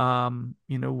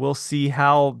 We'll see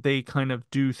how they kind of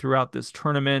do throughout this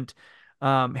tournament.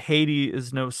 Haiti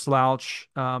is no slouch.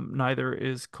 Neither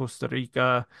is Costa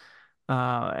Rica.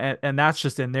 And that's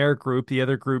just in their group. The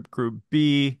other group, Group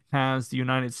B, has the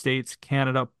United States,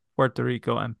 Canada, Puerto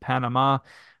Rico, and Panama.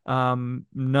 None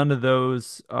of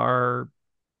those are,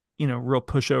 real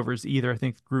pushovers either. I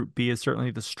think Group B is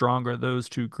certainly the stronger of those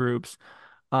two groups.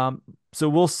 So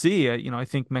we'll see. I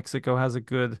think Mexico has a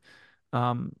good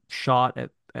shot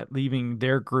at leaving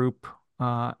their group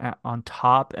on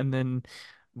top, and then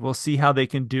we'll see how they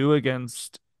can do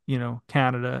against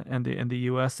Canada and the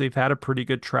U.S. They've had a pretty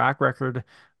good track record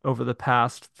over the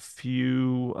past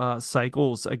few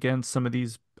cycles against some of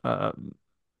these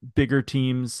bigger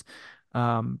teams,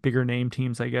 bigger name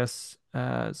teams, I guess.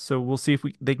 So we'll see if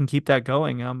they can keep that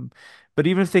going. But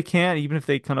even if they can't, even if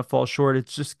they kind of fall short,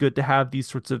 it's just good to have these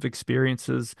sorts of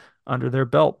experiences under their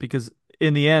belt because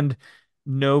in the end,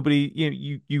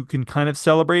 nobody, you can kind of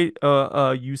celebrate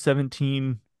a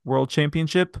U17 World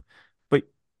Championship, but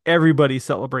everybody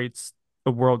celebrates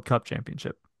a World Cup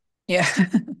championship. Yeah.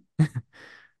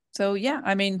 So yeah,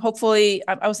 I mean, hopefully,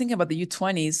 I was thinking about the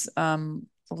U20s.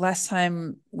 The last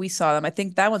time we saw them, I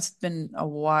think that one's been a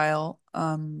while.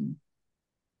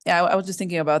 Yeah, I was just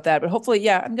thinking about that, but hopefully,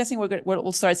 yeah, I'm guessing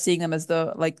we'll start seeing them as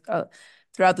the like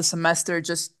throughout the semester,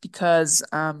 just because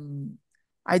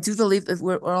I do believe that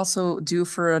we're also due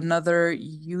for another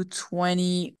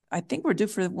U20. I think we're due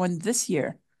for one this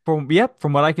year. From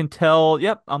what I can tell,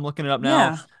 yep, I'm looking it up now.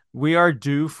 Yeah, We are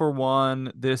due for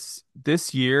one this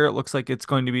year. It looks like it's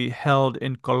going to be held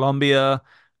in Colombia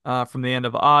from the end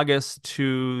of August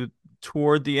to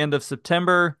toward the end of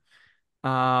September.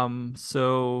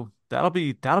 So that'll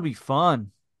be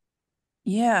fun.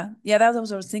 yeah. That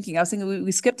was what I was thinking. I was thinking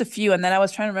we skipped a few, and then I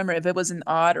was trying to remember if it was an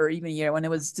odd or even year when it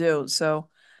was due. So,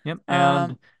 Yep.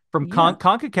 And um, from yeah,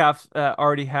 CONCACAF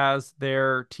already has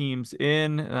their teams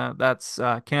in. That's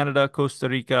Canada, Costa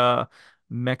Rica,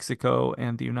 Mexico,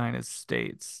 and the United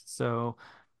States. So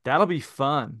that'll be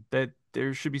fun. That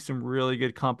there should be some really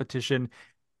good competition,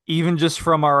 even just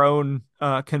from our own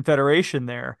confederation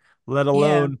there, let yeah,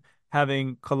 alone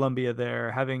having Colombia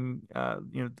there, having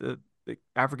the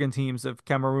African teams of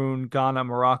Cameroon, Ghana,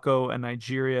 Morocco, and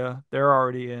Nigeria. They're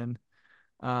already in.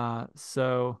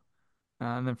 So.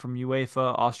 And then from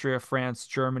UEFA, Austria, France,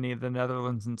 Germany, the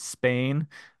Netherlands, and Spain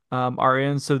are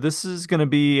in. So this is going to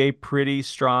be a pretty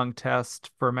strong test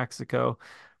for Mexico.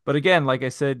 But again, like I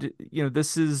said,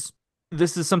 this is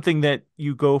something that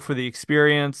you go for the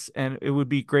experience, and it would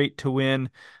be great to win.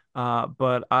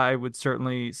 But I would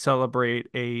certainly celebrate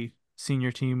a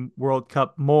senior team World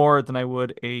Cup more than I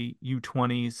would a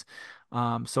U20s.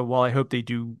 So while I hope they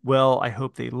do well, I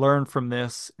hope they learn from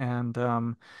this and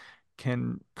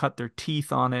can cut their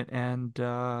teeth on it and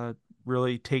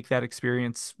really take that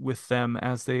experience with them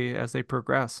as they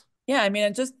progress. yeah. I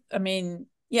mean,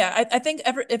 yeah. I think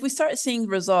if we start seeing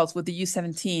results with the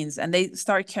U17s and they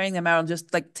start carrying them out and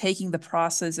just like taking the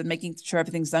process and making sure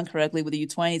everything's done correctly with the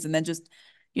U20s, and then just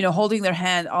holding their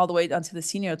hand all the way onto the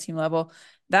senior team level,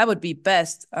 that would be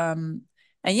best.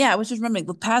 And yeah, I was just remembering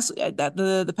the past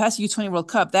U20 World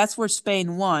Cup. That's where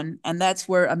Spain won, and that's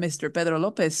where Mr. Pedro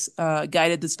Lopez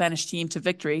guided the Spanish team to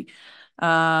victory.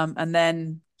 And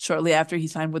then shortly after, he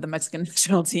signed with the Mexican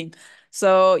national team.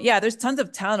 So yeah, there's tons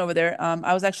of talent over there.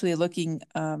 I was actually looking,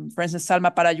 for instance,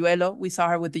 Salma Parayuelo. We saw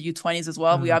her with the U20s as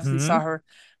well. We obviously saw Hmm. her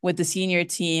with the senior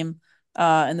team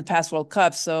in the past World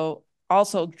Cup. So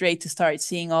also great to start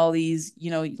seeing all these,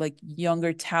 like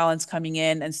younger talents coming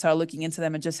in and start looking into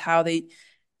them and just how they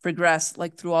progress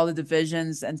like through all the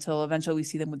divisions until eventually we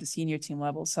see them with the senior team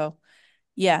level. So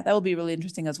yeah, that will be really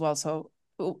interesting as well. So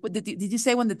did you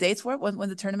say when the dates were, when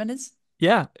the tournament is?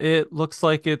 Yeah, it looks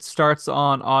like it starts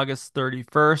on August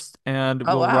 31st and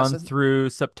Oh will wow. run So through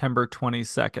September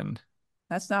 22nd.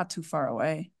 that's not too far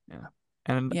away. Yeah.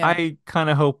 And Yeah. I kind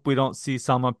of hope we don't see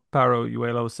Salma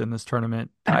Parayuelos in this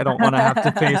tournament. I don't want to have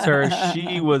to face her.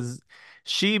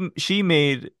 She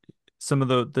made some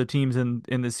of the teams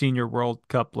in the Senior World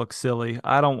Cup look silly.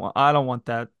 I don't want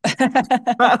that.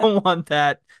 I don't want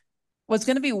that. What's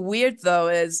going to be weird though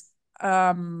is,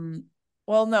 um,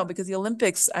 well, no, because the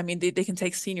Olympics, I mean, they can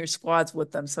take senior squads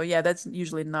with them. So yeah, that's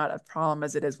usually not a problem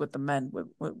as it is with the men.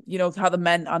 You know how the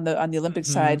men on the Olympic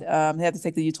side, Hmm. they have to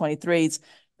take the U23s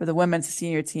for the women's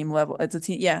senior team level. It's a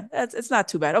team, yeah, it's not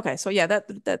too bad. Okay, so yeah,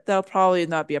 that'll probably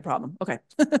not be a problem. Okay.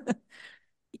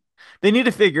 They need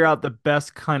to figure out the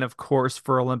best kind of course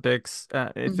for Olympics.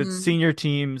 If it's Hmm. senior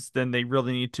teams, then they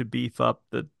really need to beef up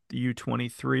the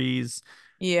U23s.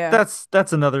 Yeah.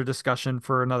 That's another discussion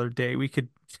for another day. I could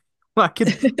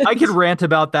I could rant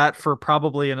about that for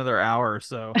probably another hour or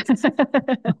so.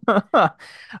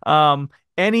 Um,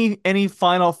 any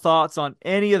final thoughts on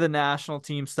any of the national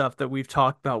team stuff that we've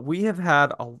talked about? We've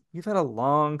had a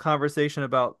long conversation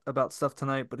about stuff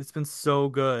tonight, but it's been so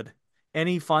good.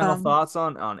 Any final Um, thoughts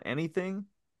on anything?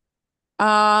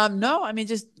 no, I mean,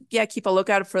 just yeah, keep a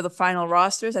lookout for the final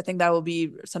rosters. I think that will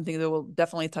be something that we'll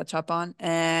definitely touch up on.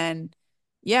 And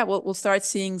yeah, we'll start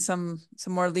seeing some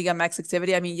more Liga MX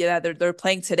activity. I mean, yeah, they're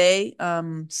playing today.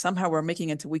 Somehow we're making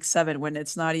it to week 7 when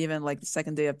it's not even like the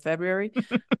second day of February.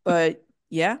 But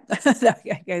yeah,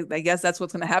 I guess that's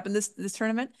what's gonna happen this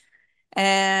tournament.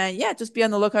 And yeah, just be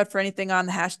on the lookout for anything on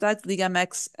the hashtags Liga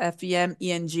MX, FEM,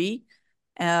 ENG.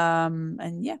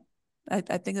 And yeah, I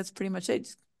think that's pretty much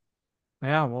it.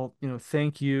 Yeah, well,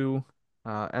 thank you,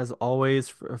 as always,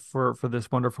 for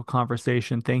this wonderful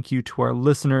conversation. Thank you to our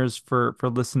listeners for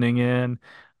listening in.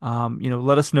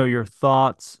 Let us know your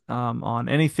thoughts on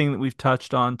anything that we've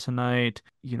touched on tonight.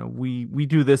 We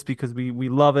do this because we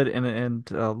love it and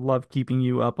love keeping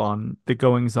you up on the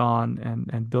goings on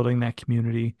and building that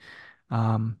community.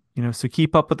 So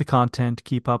keep up with the content,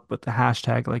 keep up with the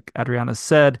hashtag, like Adriana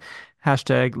said,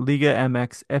 hashtag Liga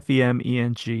MX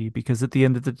FEMENG, because at the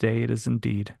end of the day, it is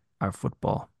indeed our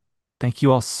football. Thank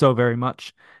you all so very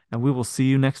much, and we will see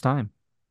you next time.